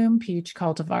heirloom peach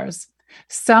cultivars.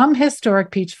 Some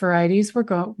historic peach varieties were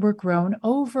grown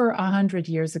over 100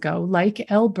 years ago,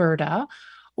 like Alberta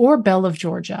or Belle of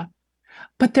Georgia.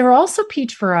 But there are also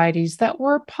peach varieties that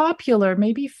were popular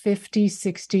maybe 50,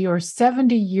 60, or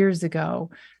 70 years ago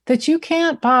that you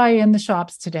can't buy in the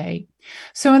shops today.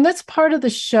 So in this part of the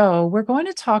show, we're going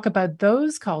to talk about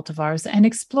those cultivars and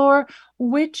explore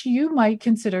which you might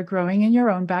consider growing in your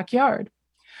own backyard.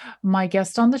 My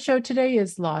guest on the show today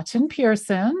is Lawton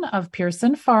Pearson of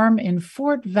Pearson Farm in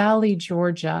Fort Valley,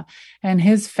 Georgia, and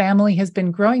his family has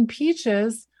been growing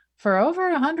peaches for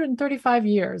over 135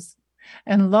 years.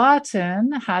 And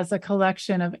Lawton has a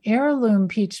collection of heirloom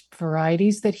peach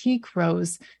varieties that he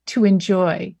grows to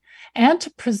enjoy and to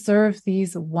preserve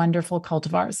these wonderful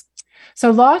cultivars.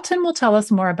 So Lawton will tell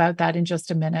us more about that in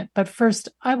just a minute. But first,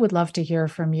 I would love to hear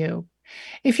from you.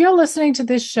 If you're listening to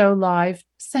this show live,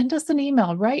 send us an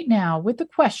email right now with a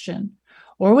question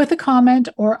or with a comment,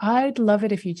 or I'd love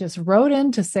it if you just wrote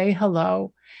in to say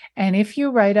hello. And if you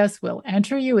write us, we'll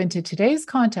enter you into today's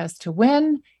contest to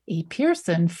win a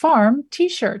Pearson Farm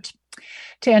t-shirt.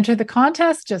 To enter the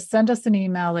contest, just send us an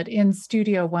email at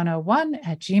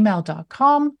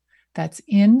instudio101@gmail.com. That's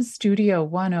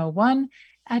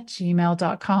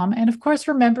instudio101@gmail.com. And of course,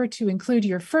 remember to include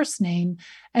your first name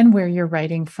and where you're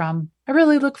writing from. I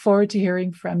really look forward to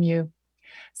hearing from you.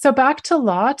 So back to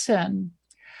Lawton.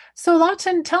 So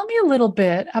Lawton, tell me a little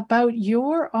bit about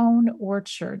your own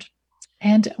orchard.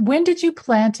 And when did you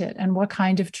plant it? And what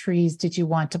kind of trees did you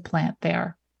want to plant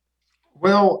there?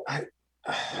 Well,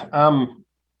 I'm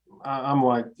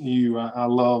like you. I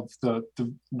love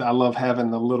I love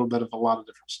having a little bit of a lot of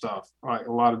different stuff, right?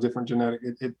 A lot of different genetic.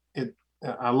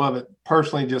 I love it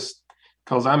personally, just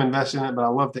because I'm invested in it. But I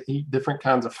love to eat different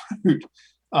kinds of fruit,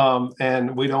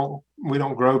 and we don't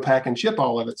grow, pack, and ship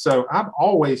all of it. So I've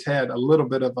always had a little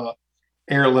bit of a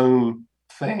heirloom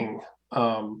thing.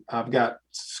 I've got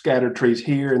scattered trees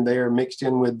here and there mixed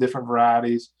in with different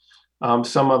varieties.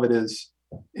 Some of it is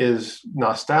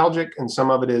nostalgic, and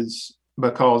some of it is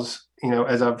because,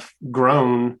 as I've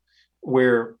grown,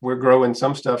 we're growing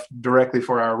some stuff directly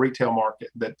for our retail market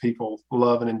that people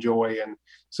love and enjoy. And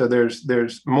so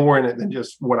there's more in it than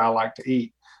just what I like to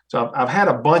eat. So I've had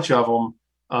a bunch of them.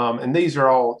 And these are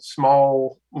all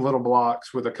small little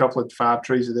blocks with a couple of 5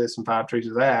 trees of this and 5 trees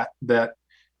of that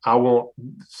I want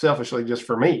selfishly just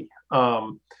for me.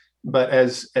 But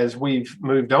as we've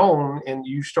moved on and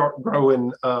you start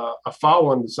growing a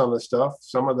following to some of the stuff,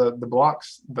 some of the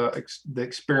blocks, the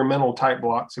experimental type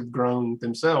blocks have grown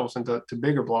themselves into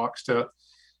bigger blocks to,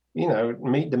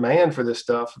 meet demand for this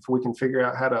stuff if we can figure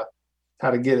out how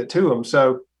to get it to them.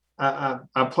 So I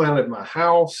planted at my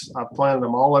house. I planted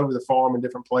them all over the farm in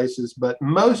different places. But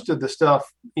most of the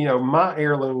stuff, my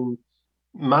heirloom,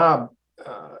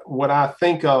 what I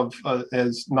think of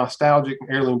as nostalgic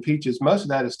heirloom peaches, most of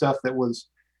that is stuff that was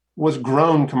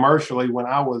grown commercially when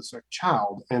I was a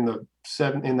child in the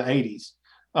 80s,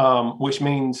 which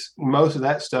means most of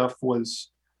that stuff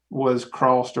was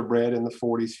crossed or bred in the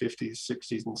 40s, 50s,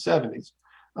 60s, and 70s.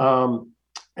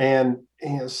 And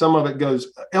some of it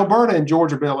goes. Alberta and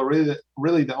Georgia Belle are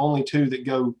really the only two that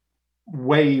go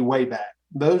way, way back.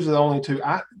 Those are the only two.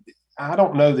 I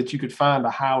don't know that you could find a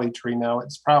Howley tree now.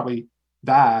 It's probably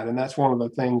died, and that's one of the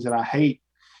things that I hate.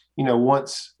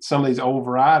 Once some of these old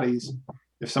varieties,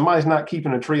 if somebody's not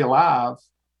keeping a tree alive,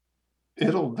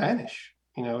 it'll vanish.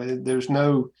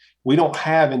 We don't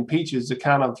have in peaches the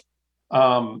kind of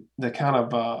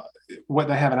what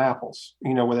they have in apples.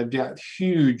 Where they've got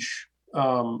huge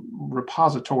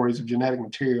repositories of genetic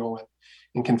material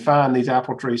and can find these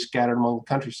apple trees scattered among the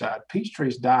countryside. Peach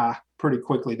trees die pretty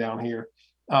quickly down here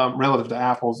relative to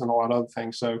apples and a lot of other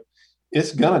things. So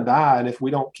it's going to die. And if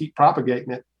we don't keep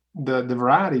propagating it, the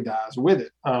variety dies with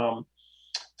it.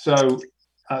 So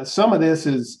some of this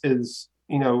is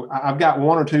I've got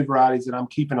 1 or 2 varieties that I'm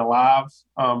keeping alive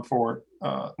for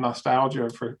nostalgia,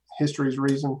 for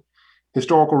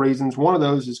historical reasons. One of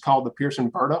those is called the Pearson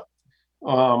Berta.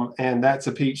 And that's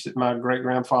a peach that my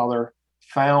great-grandfather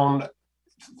found.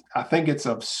 I think it's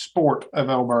a sport of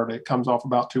Alberta. It comes off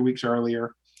about 2 weeks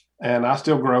earlier. And I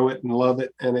still grow it and love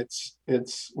it. And it's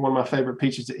one of my favorite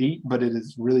peaches to eat, but it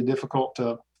is really difficult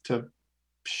to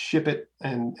ship it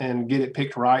and get it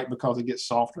picked right because it gets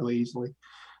soft really easily.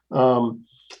 And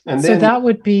then, so that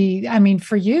would be,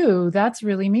 for you, that's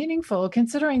really meaningful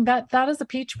considering that is a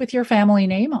peach with your family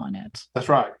name on it. That's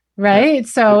right. Right. Yeah.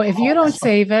 So if you don't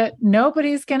save it,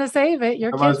 nobody's going to save it.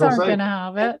 Your kids aren't going to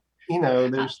have it.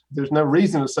 There's no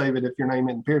reason to save it if your name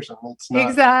isn't Pearson. It's not.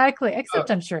 Exactly.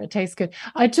 Except I'm sure it tastes good.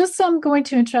 I'm going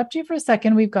to interrupt you for a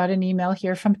second. We've got an email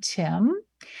here from Tim.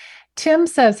 Tim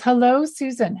says, hello,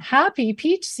 Susan. Happy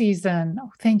peach season. Oh,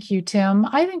 thank you, Tim.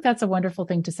 I think that's a wonderful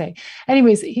thing to say.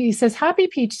 Anyways, he says, happy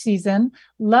peach season.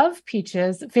 Love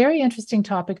peaches. Very interesting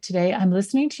topic today. I'm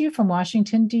listening to you from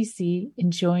Washington, D.C.,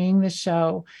 enjoying the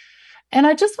show. And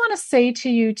I just want to say to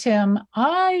you, Tim,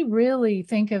 I really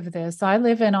think of this. I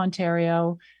live in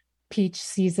Ontario. Peach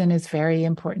season is very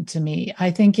important to me. I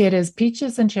think it is.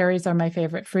 Peaches and cherries are my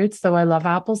favorite fruits, though I love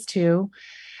apples too.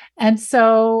 And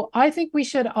so I think we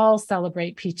should all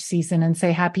celebrate peach season and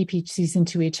say happy peach season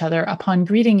to each other upon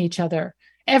greeting each other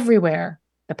everywhere,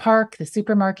 the park, the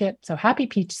supermarket. So happy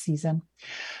peach season.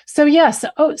 So yes.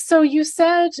 Oh, so you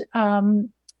said,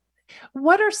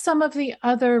 what are some of the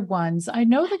other ones? I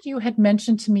know that you had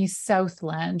mentioned to me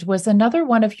Southland was another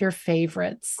one of your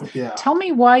favorites. Yeah. Tell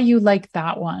me why you like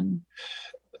that one.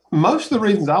 Most of the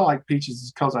reasons I like peaches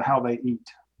is because of how they eat.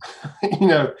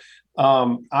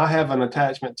 I have an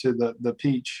attachment to the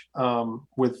peach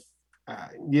with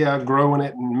growing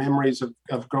it and memories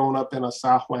of growing up in a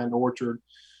Southland orchard.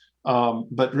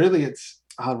 But really,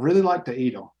 I really like to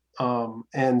eat them.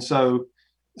 And so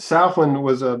Southland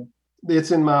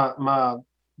it's in my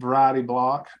variety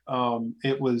block.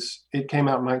 It came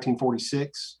out in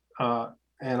 1946,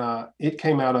 and it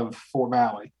came out of Fort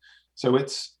Valley. So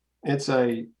it's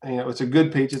a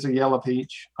good peach. It's a yellow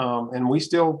peach, and we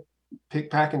still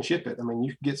pick, pack, and ship it. I mean,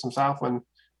 you can get some Southland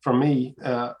from me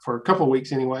for a couple of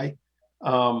weeks anyway.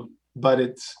 But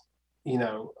it's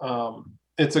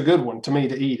a good one to me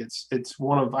to eat. It's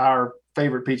one of our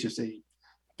favorite peaches to eat.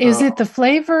 Is it the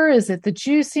flavor? Is it the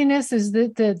juiciness? Is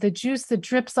it the juice that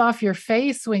drips off your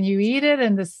face when you eat it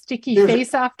and the sticky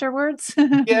face afterwards?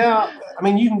 Yeah. I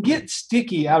mean, you can get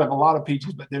sticky out of a lot of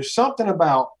peaches, but there's something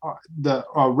about the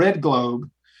Red Globe,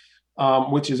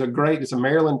 which is it's a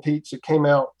Maryland peach that came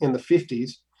out in the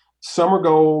 50s. Summer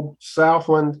Gold,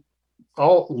 Southland,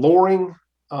 all Loring,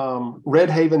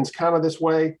 Red Haven's kind of this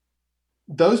way.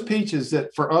 Those peaches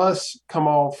that for us come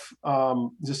off,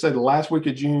 just say the last week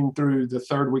of June through the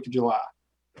third week of July.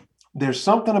 There's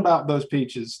something about those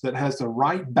peaches that has the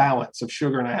right balance of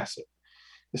sugar and acid.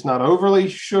 It's not overly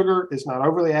sugar, it's not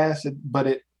overly acid,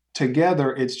 but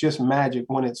together it's just magic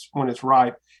when it's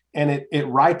ripe, and it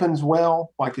ripens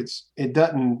well. Like it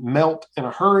doesn't melt in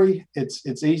a hurry.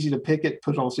 It's easy to pick it,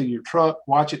 put it on the seat of your truck,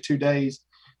 watch it 2 days,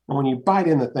 and when you bite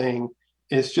in the thing,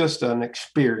 it's just an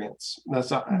experience.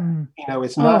 That's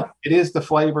it's not. It is the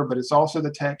flavor, but it's also the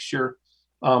texture.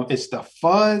 It's the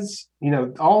fuzz.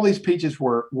 All these peaches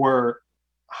were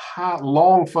high,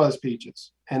 long fuzz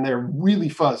peaches, and they're really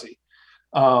fuzzy.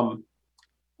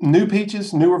 New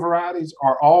peaches, newer varieties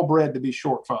are all bred to be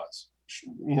short fuzz.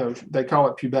 They call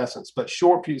it pubescence, but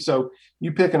short. So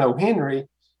you pick an O. Henry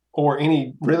or a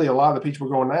lot of the peaches we're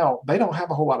growing now, they don't have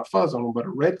a whole lot of fuzz on them, but a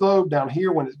Red Globe down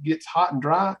here, when it gets hot and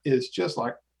dry, is just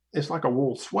it's like a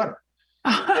wool sweater.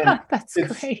 That's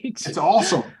great. It's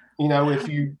awesome.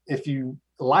 If you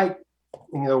like,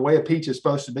 the way a peach is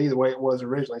supposed to be, the way it was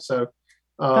originally. So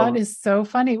that is so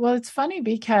funny. Well, it's funny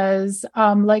because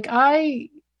I'm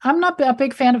not a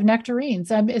big fan of nectarines.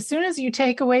 As soon as you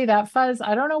take away that fuzz,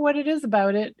 I don't know what it is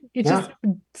about it. It's just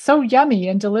so yummy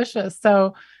and delicious.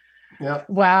 So yeah.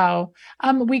 Wow.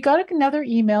 We got another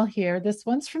email here. This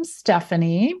one's from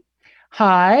Stephanie.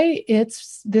 Hi,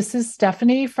 this is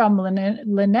Stephanie from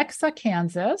Lenexa,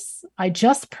 Kansas. I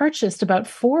just purchased about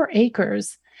 4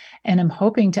 acres and I'm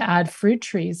hoping to add fruit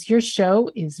trees. Your show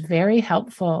is very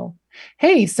helpful.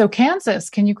 Hey, so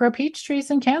Kansas, can you grow peach trees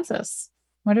in Kansas?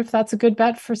 Wonder if that's a good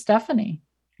bet for Stephanie.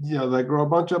 Yeah, they grow a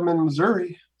bunch of them in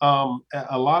Missouri. A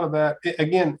lot of that,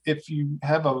 again, if you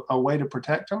have a way to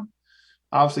protect them.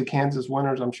 Obviously, Kansas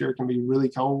winters, I'm sure, can be really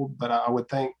cold, but I would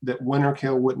think that winter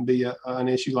kill wouldn't be an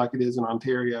issue like it is in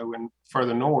Ontario and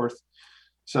further north.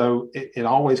 So it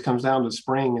always comes down to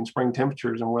spring and spring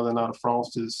temperatures and whether or not a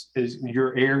frost is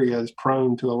your area is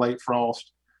prone to a late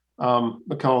frost,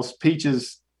 because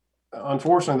peaches,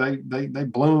 unfortunately, they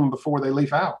bloom before they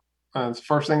leaf out. The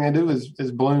first thing they do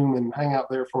is bloom and hang out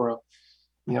there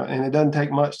and it doesn't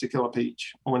take much to kill a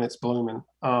peach when it's blooming.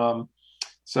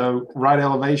 So right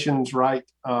elevations, right,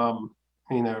 the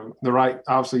right,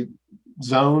 obviously,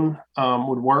 zone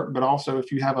would work. But also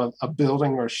if you have a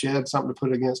building or a shed, something to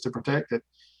put against to protect it,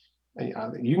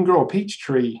 you can grow a peach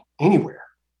tree anywhere.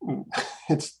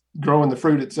 It's growing the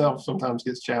fruit itself sometimes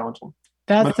gets challenging.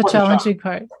 That's the challenging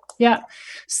part. Yeah.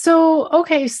 So,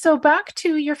 okay. So back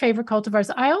to your favorite cultivars.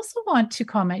 I also want to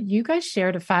comment, you guys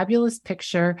shared a fabulous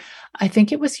picture. I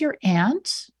think it was your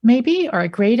aunt, maybe, or a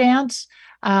great aunt,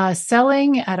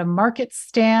 selling at a market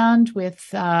stand with,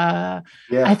 Yeah.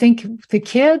 I think, the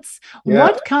kids. Yeah.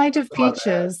 What kind of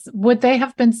peaches would they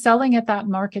have been selling at that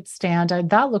market stand?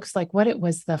 That looks like what it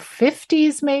was, the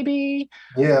 50s, maybe?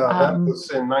 Yeah, that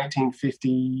was in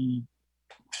 1950,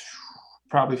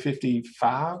 probably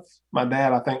 55. My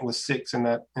dad, I think, was 6 in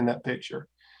that picture.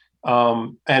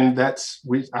 And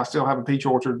I still have a peach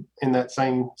orchard in that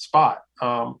same spot.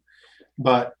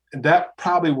 But that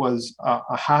probably was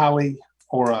a Hiley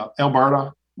or a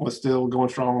Alberta was still going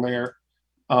strong there.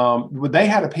 But they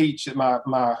had a peach that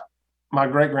my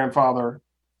great grandfather,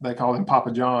 they called him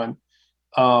Papa John,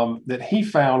 that he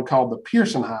found called the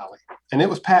Pearson Hiley, and it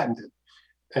was patented.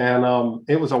 And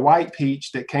it was a white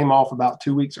peach that came off about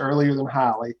 2 weeks earlier than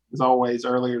Hiley. As always,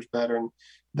 earlier is better. And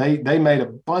they made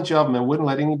a bunch of them and wouldn't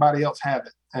let anybody else have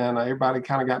it. And everybody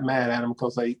kind of got mad at them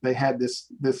because they had this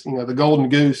the golden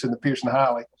goose and the Pearson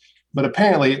Hiley, but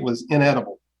apparently it was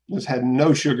inedible. It just had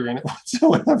no sugar in it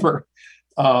whatsoever.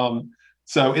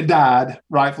 So it died,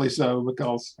 rightfully so,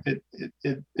 because it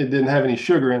didn't have any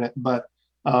sugar in it. But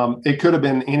it could have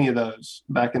been any of those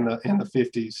back in the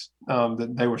 50s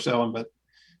that they were selling. But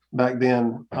back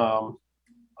then,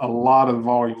 a lot of the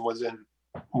volume was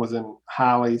in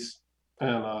Hileys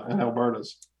and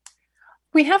Albertas.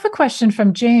 We have a question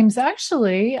from James.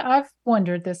 Actually, I've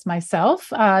wondered this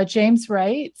myself. James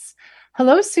writes,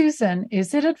 "Hello, Susan.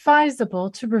 Is it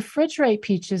advisable to refrigerate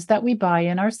peaches that we buy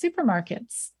in our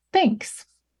supermarkets? Thanks."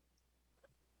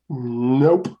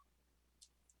 Nope.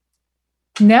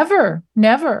 Never.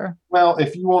 Well,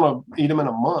 if you want to eat them in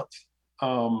a month,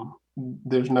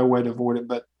 there's no way to avoid it.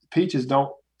 But peaches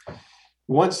don't.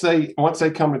 Once they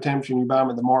come to temperature and you buy them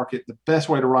at the market, the best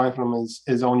way to ripen them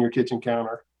is on your kitchen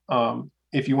counter.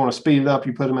 If you want to speed it up,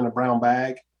 you put them in a brown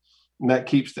bag, and that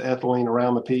keeps the ethylene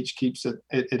around the peach,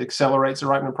 it accelerates the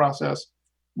ripening process.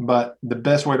 But the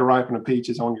best way to ripen a peach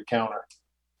is on your counter.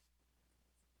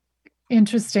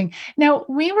 Interesting. Now,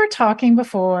 we were talking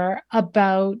before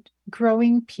about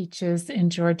growing peaches in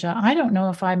Georgia. I don't know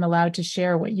if I'm allowed to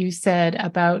share what you said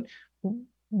about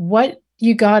what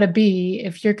you got to be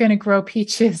if you're going to grow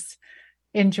peaches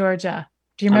in Georgia.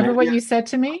 Do you remember what you said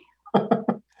to me?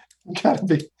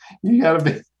 You gotta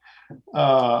be,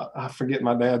 I forget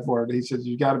my dad's word. He says,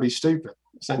 you gotta be stupid,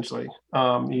 essentially.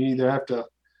 You either have to,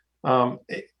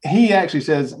 he actually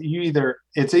says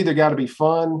it's either gotta be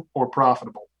fun or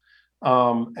profitable.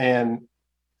 And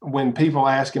when people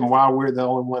ask him why we're the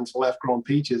only ones left growing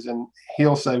peaches, and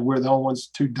he'll say, we're the only ones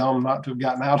too dumb not to have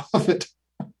gotten out of it.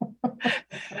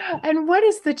 And what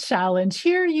is the challenge?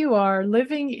 Here you are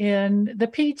living in the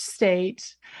peach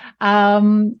state.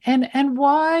 And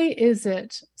why is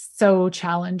it so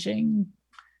challenging?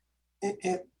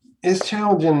 It's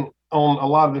challenging on a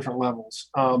lot of different levels.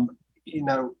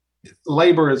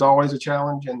 Labor is always a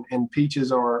challenge, and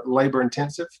peaches are labor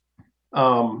intensive.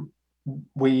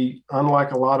 We,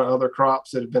 unlike a lot of other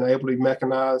crops that have been able to be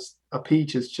mechanized, a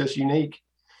peach is just unique.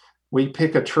 We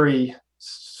pick a tree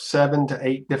 7 to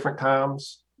 8 different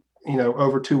times,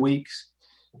 over 2 weeks.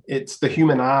 It's the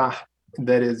human eye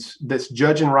that's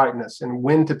judging ripeness and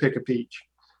when to pick a peach.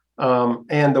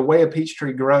 And the way a peach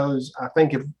tree grows, I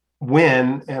think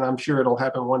and I'm sure it'll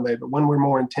happen one day, but when we're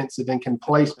more intensive and can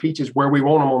place peaches where we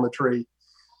want them on the tree,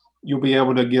 you'll be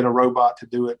able to get a robot to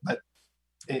do it. But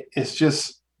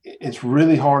it's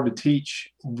really hard to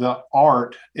teach the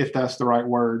art, if that's the right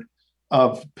word,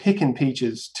 of picking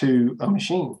peaches to a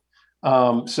machine.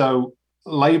 So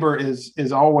labor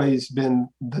is always been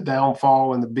the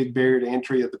downfall and the big barrier to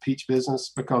entry of the peach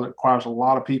business, because it requires a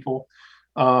lot of people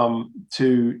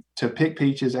to pick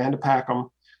peaches and to pack them.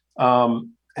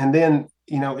 And then,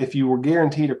 if you were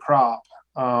guaranteed a crop,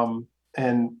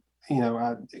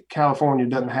 California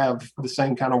doesn't have the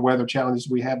same kind of weather challenges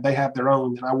we have. They have their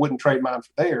own, and I wouldn't trade mine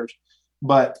for theirs.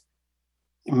 But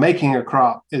making a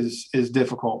crop is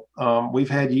difficult. We've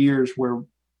had years where,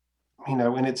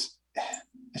 and it's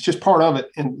just part of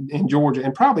it in Georgia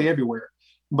and probably everywhere.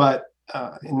 But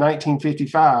in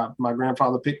 1955, my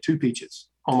grandfather picked 2 peaches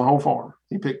on the whole farm.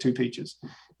 He picked 2 peaches.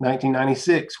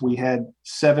 1996, we had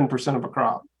 7% of a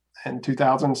crop. In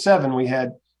 2007, we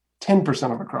had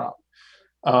 10% of a crop.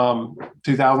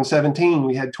 2017,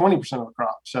 we had 20% of a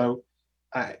crop. So,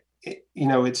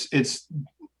 it's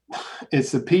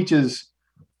the peaches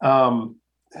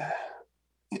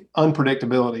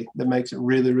unpredictability that makes it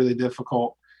really, really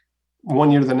difficult.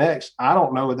 One year to the next, I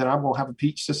don't know that I'm going to have a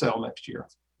peach to sell next year.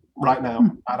 Right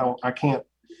now, I can't.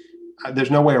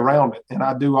 There's no way around it, and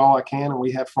I do all I can. And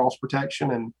we have frost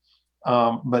protection,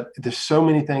 But there's so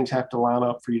many things have to line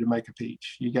up for you to make a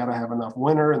peach. You got to have enough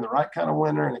winter and the right kind of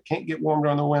winter, and it can't get warm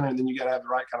during the winter. And then you got to have the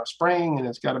right kind of spring, and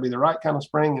it's got to be the right kind of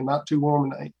spring and not too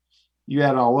warm. And you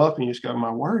add it all up and you just go,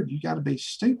 my word, you got to be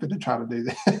stupid to try to do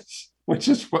this, which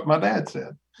is what my dad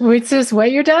said. Which is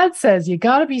what your dad says. You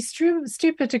got to be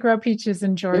stupid to grow peaches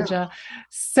in Georgia. Yeah.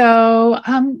 So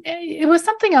it was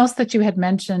something else that you had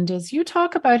mentioned is you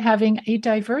talk about having a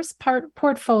diverse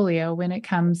portfolio when it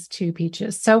comes to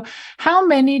peaches. So how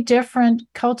many different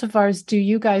cultivars do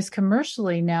you guys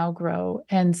commercially now grow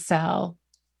and sell?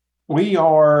 We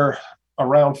are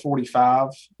around 45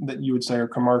 that you would say are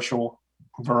commercial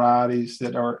varieties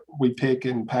that we pick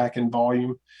and pack in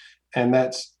volume. And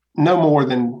that's no more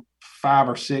than 5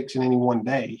 or 6 in any one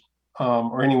day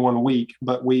or any one week.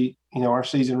 But our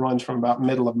season runs from about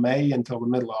middle of May until the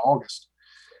middle of August.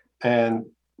 And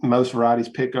most varieties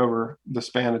pick over the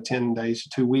span of 10 days to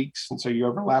 2 weeks. And so you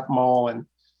overlap them all. And,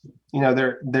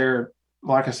 they're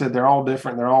like I said, they're all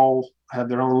different. They're all have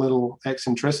their own little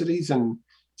eccentricities. And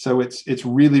so it's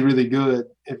really, really good.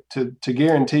 To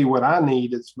guarantee what I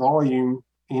need, it's volume,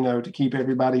 to keep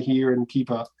everybody here and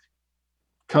keep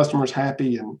customers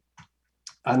happy. And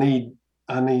I need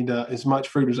as much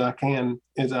fruit as I can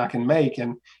make.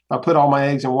 And if I put all my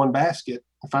eggs in one basket,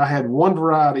 if I had one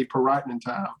variety per ripening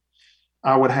time,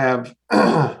 I would have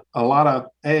a lot of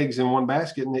eggs in one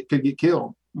basket, and it could get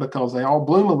killed because they all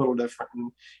bloom a little different.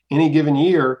 And any given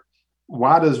year,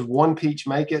 why does one peach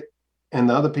make it and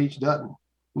the other peach doesn't?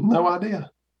 No idea.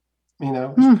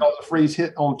 It's because the freeze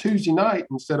hit on Tuesday night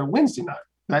instead of Wednesday night.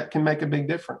 That can make a big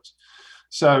difference.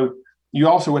 So you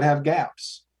also would have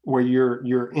gaps where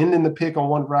you're ending the pick on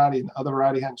one variety and the other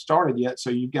variety hadn't started yet. So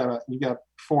you got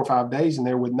 4 or 5 days in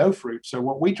there with no fruit. So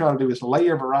what we try to do is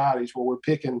layer varieties where we're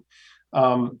picking,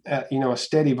 a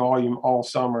steady volume all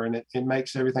summer. And it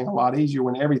makes everything a lot easier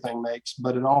when everything makes,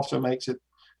 but it also makes it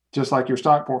just like your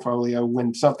stock portfolio.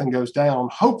 When something goes down,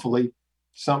 hopefully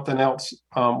something else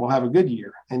will have a good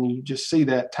year. And you just see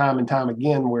that time and time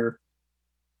again where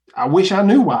I wish I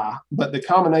knew why, but the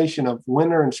combination of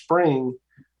winter and spring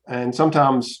and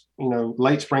sometimes,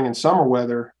 late spring and summer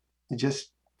weather, it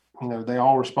just, they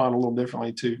all respond a little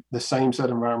differently to the same set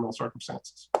of environmental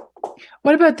circumstances.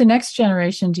 What about the next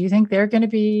generation? Do you think they're going to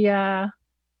be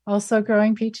also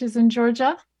growing peaches in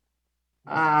Georgia?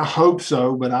 I hope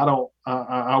so, but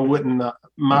I wouldn't.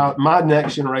 My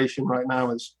next generation right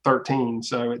now is 13.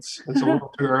 So it's a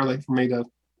little too early for me to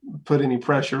put any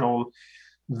pressure on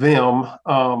them.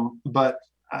 But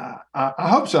I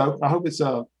hope so. I hope it's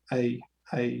a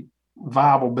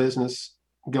viable business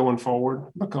going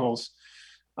forward because,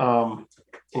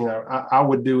 I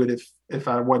would do it if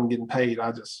I wasn't getting paid.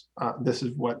 This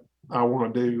is what I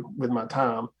want to do with my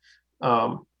time.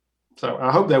 So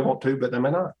I hope they want to, but they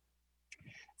may not.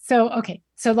 So, okay.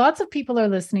 So lots of people are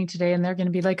listening today and they're going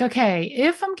to be like, okay,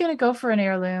 if I'm going to go for an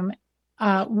heirloom,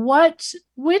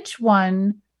 which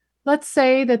one, let's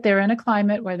say that they're in a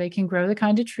climate where they can grow the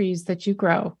kind of trees that you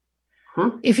grow.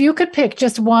 If you could pick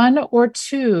just 1 or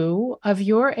 2 of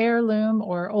your heirloom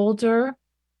or older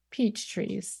peach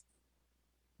trees,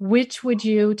 which would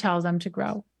you tell them to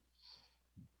grow?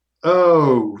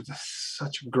 Oh, that's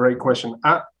such a great question.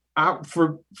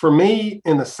 For me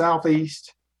in the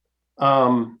Southeast,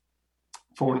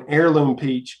 for an heirloom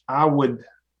peach, I would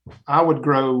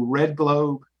grow Red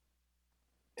Globe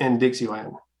and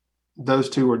Dixieland. Those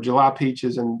 2 are July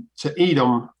peaches, and to eat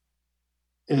them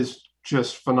is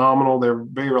just phenomenal. They're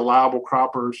very reliable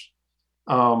croppers.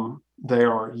 They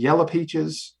are yellow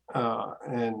peaches,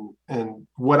 and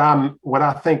what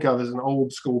I think of as an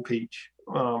old school peach.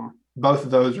 Both of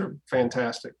those are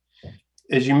fantastic.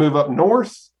 As you move up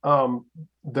north,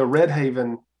 the Red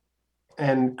Haven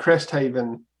and Crest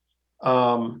Haven,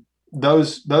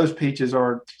 those peaches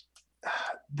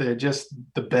they're just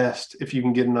the best if you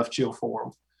can get enough chill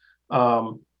for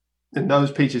them. And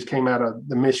those peaches came out of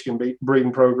the Michigan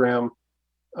breeding program,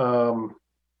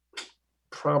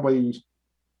 probably,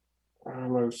 I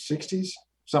don't know, 60s,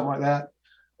 something like that.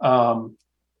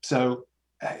 So,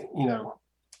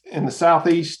 in the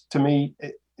Southeast, to me,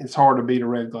 it's hard to beat a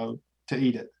Red Globe to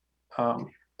eat it.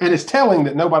 It is telling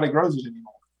that nobody grows it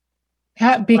anymore.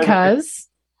 Yeah, because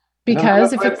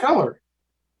if it's color.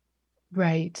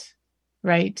 Right.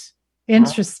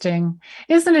 Interesting.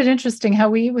 Isn't it interesting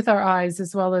how we eat with our eyes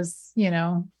as well as,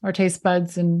 our taste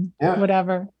buds and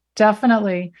whatever?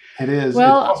 Definitely. It is.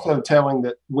 Well, it's also telling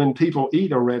that when people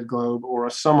eat a Red Globe or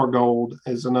a Summer Gold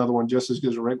is another one just as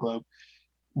good as a Red Globe,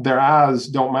 their eyes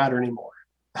don't matter anymore.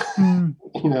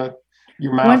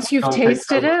 Your mouth. Once you've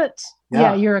tasted it,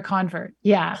 you're a convert.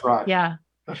 Yeah. That's right. Yeah.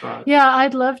 That's right. Yeah,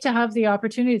 I'd love to have the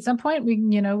opportunity at some point. We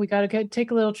got to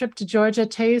take a little trip to Georgia,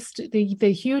 taste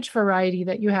the huge variety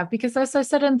that you have, because as I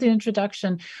said in the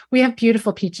introduction, we have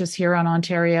beautiful peaches here in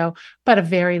Ontario, but a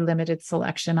very limited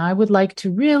selection. I would like to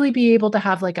really be able to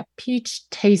have like a peach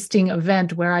tasting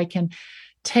event where I can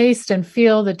taste and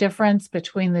feel the difference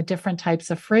between the different types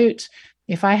of fruit.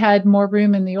 If I had more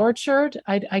room in the orchard,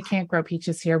 I can't grow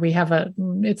peaches here.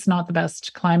 It's not the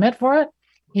best climate for it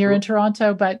here in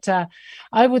Toronto, but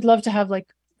I would love to have like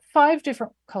 5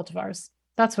 different cultivars.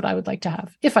 That's what I would like to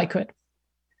have if I could.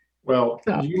 Well,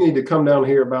 you need to come down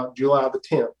here about July the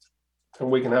 10th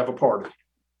and we can have a party.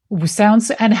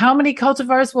 Sounds. And how many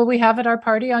cultivars will we have at our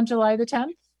party on July the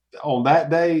 10th? On that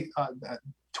day,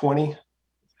 20.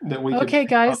 Okay,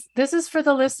 guys, this is for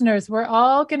the listeners. We're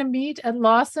all going to meet at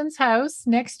Lawson's house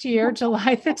next year,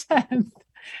 July the 10th.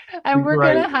 And we're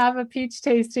going to have a peach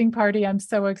tasting party. I'm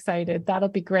so excited. That'll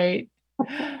be great.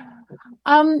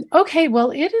 Okay, well,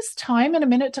 it is time in a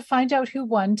minute to find out who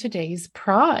won today's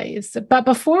prize. But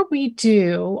before we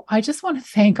do, I just want to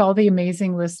thank all the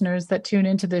amazing listeners that tune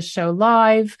into this show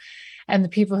live and the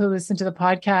people who listen to the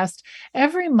podcast.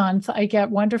 Every month, I get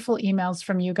wonderful emails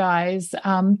from you guys,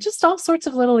 just all sorts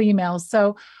of little emails.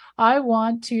 So I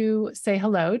want to say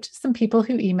hello to some people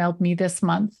who emailed me this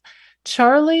month.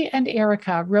 Charlie and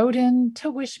Erica wrote in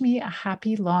to wish me a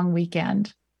happy long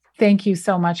weekend. Thank you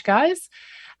so much, guys.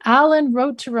 Alan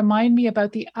wrote to remind me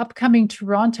about the upcoming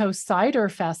Toronto Cider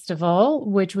Festival,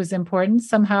 which was important.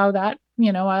 Somehow that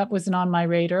wasn't on my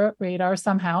radar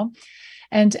somehow.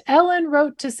 And Ellen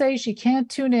wrote to say she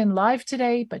can't tune in live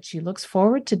today, but she looks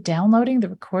forward to downloading the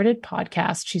recorded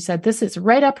podcast. She said this is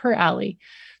right up her alley.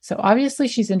 So obviously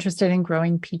she's interested in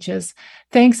growing peaches.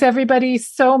 Thanks everybody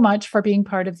so much for being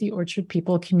part of the Orchard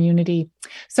People community.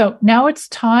 So now it's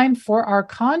time for our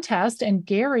contest, and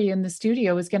Gary in the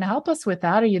studio is going to help us with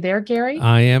that. Are you there, Gary?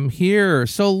 I am here.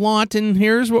 So Lawton,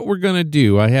 here's what we're going to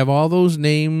do. I have all those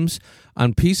names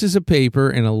on pieces of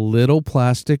paper in a little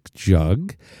plastic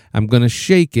jug. I'm going to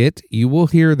shake it. You will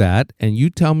hear that, and you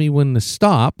tell me when to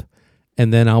stop,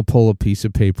 and then I'll pull a piece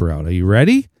of paper out. Are you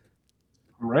ready?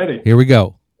 I'm ready. Here we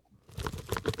go.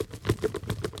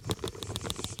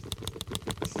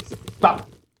 Stop.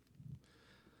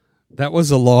 That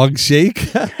was a long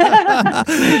shake.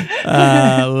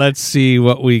 Let's see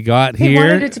what we got here. He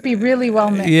wanted it to be really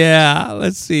well mixed. Yeah,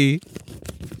 let's see.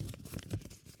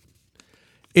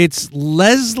 It's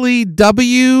Leslie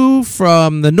W.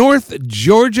 from the North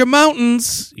Georgia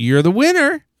Mountains. You're the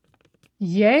winner.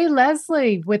 Yay,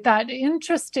 Leslie, with that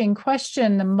interesting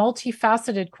question, the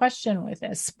multifaceted question with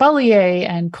espalier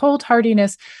and cold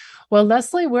hardiness. Well,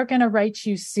 Leslie, we're going to write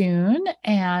you soon,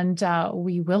 and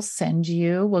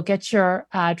we'll get your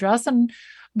address, and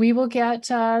we will get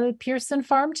Pearson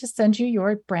Farm to send you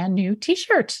your brand new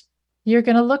t-shirt. You're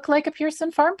going to look like a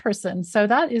Pearson Farm person. So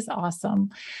that is awesome.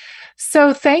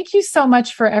 So thank you so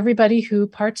much for everybody who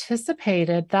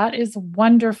participated. That is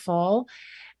wonderful.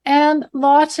 And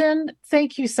Lawton,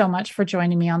 thank you so much for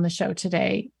joining me on the show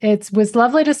today. It was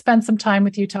lovely to spend some time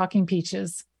with you talking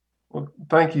peaches. Well,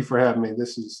 thank you for having me.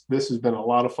 This has been a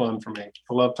lot of fun for me.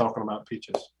 I love talking about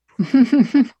peaches.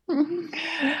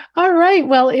 All right.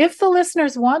 Well, if the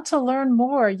listeners want to learn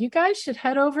more, you guys should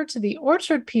head over to the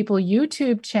Orchard People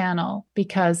YouTube channel,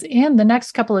 because in the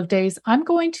next couple of days, I'm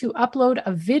going to upload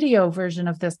a video version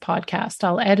of this podcast.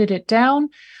 I'll edit it down,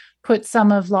 put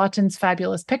some of Lawton's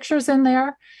fabulous pictures in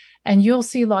there, and you'll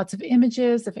see lots of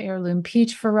images of heirloom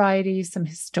peach varieties, some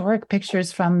historic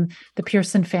pictures from the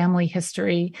Pearson family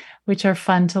history, which are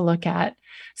fun to look at.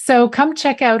 So come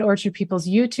check out Orchard People's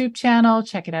YouTube channel.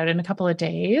 Check it out in a couple of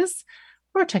days,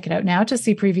 or check it out now to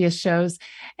see previous shows.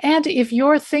 And if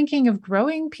you're thinking of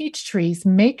growing peach trees,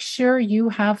 make sure you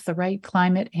have the right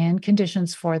climate and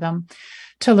conditions for them.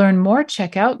 To learn more,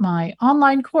 check out my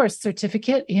online course,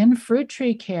 Certificate in Fruit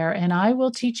Tree Care, and I will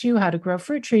teach you how to grow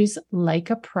fruit trees like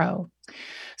a pro.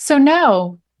 So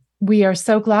now we are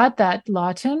so glad that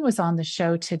Lawton was on the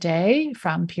show today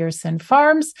from Pearson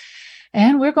Farms,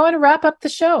 and we're going to wrap up the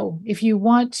show. If you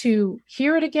want to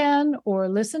hear it again or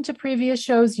listen to previous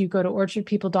shows, you go to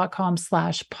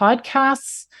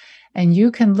orchardpeople.com/podcasts, and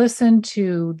you can listen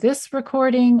to this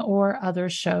recording or other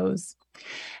shows.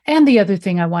 And the other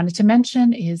thing I wanted to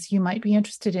mention is you might be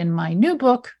interested in my new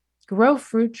book, Grow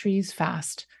Fruit Trees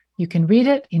Fast. You can read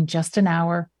it in just an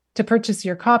hour. To purchase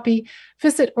your copy,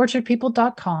 visit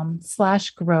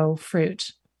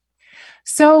orchardpeople.com/growfruit.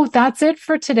 So that's it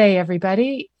for today,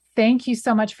 everybody. Thank you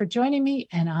so much for joining me,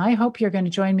 and I hope you're going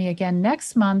to join me again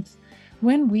next month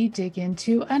when we dig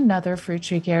into another fruit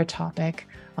tree care topic.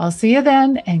 I'll see you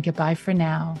then, and goodbye for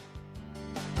now.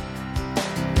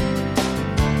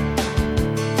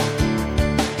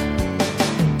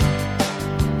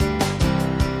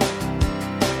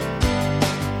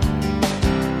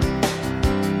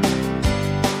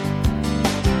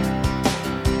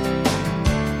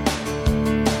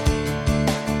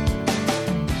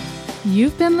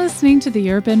 You've been listening to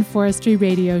the Urban Forestry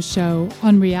Radio Show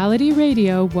on Reality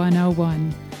Radio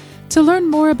 101. To learn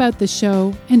more about the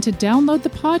show and to download the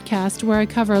podcast where I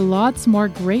cover lots more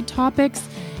great topics,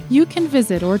 you can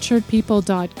visit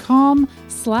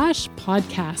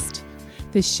orchardpeople.com/podcast.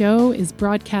 The show is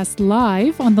broadcast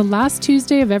live on the last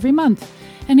Tuesday of every month,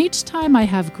 and each time I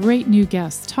have great new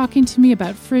guests talking to me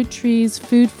about fruit trees,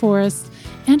 food forests,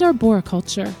 and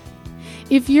arboriculture.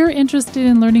 If you're interested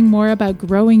in learning more about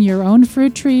growing your own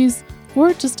fruit trees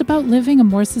or just about living a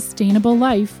more sustainable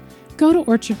life, go to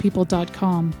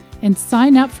orchardpeople.com and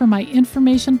sign up for my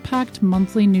information-packed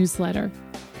monthly newsletter.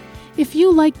 If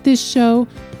you like this show,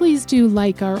 please do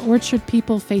like our Orchard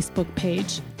People Facebook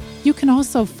page. You can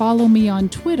also follow me on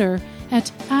Twitter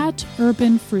at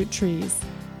 @UrbanFruitTrees.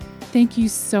 Thank you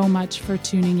so much for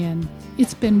tuning in.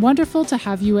 It's been wonderful to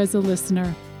have you as a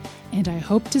listener, and I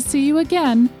hope to see you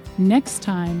again next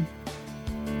time.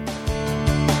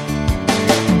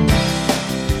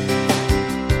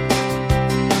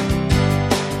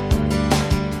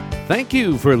 Thank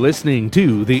you for listening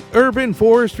to the Urban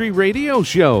Forestry Radio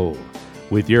Show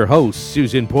with your host,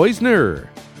 Susan Poizner,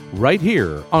 right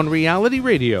here on Reality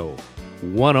Radio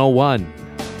 101.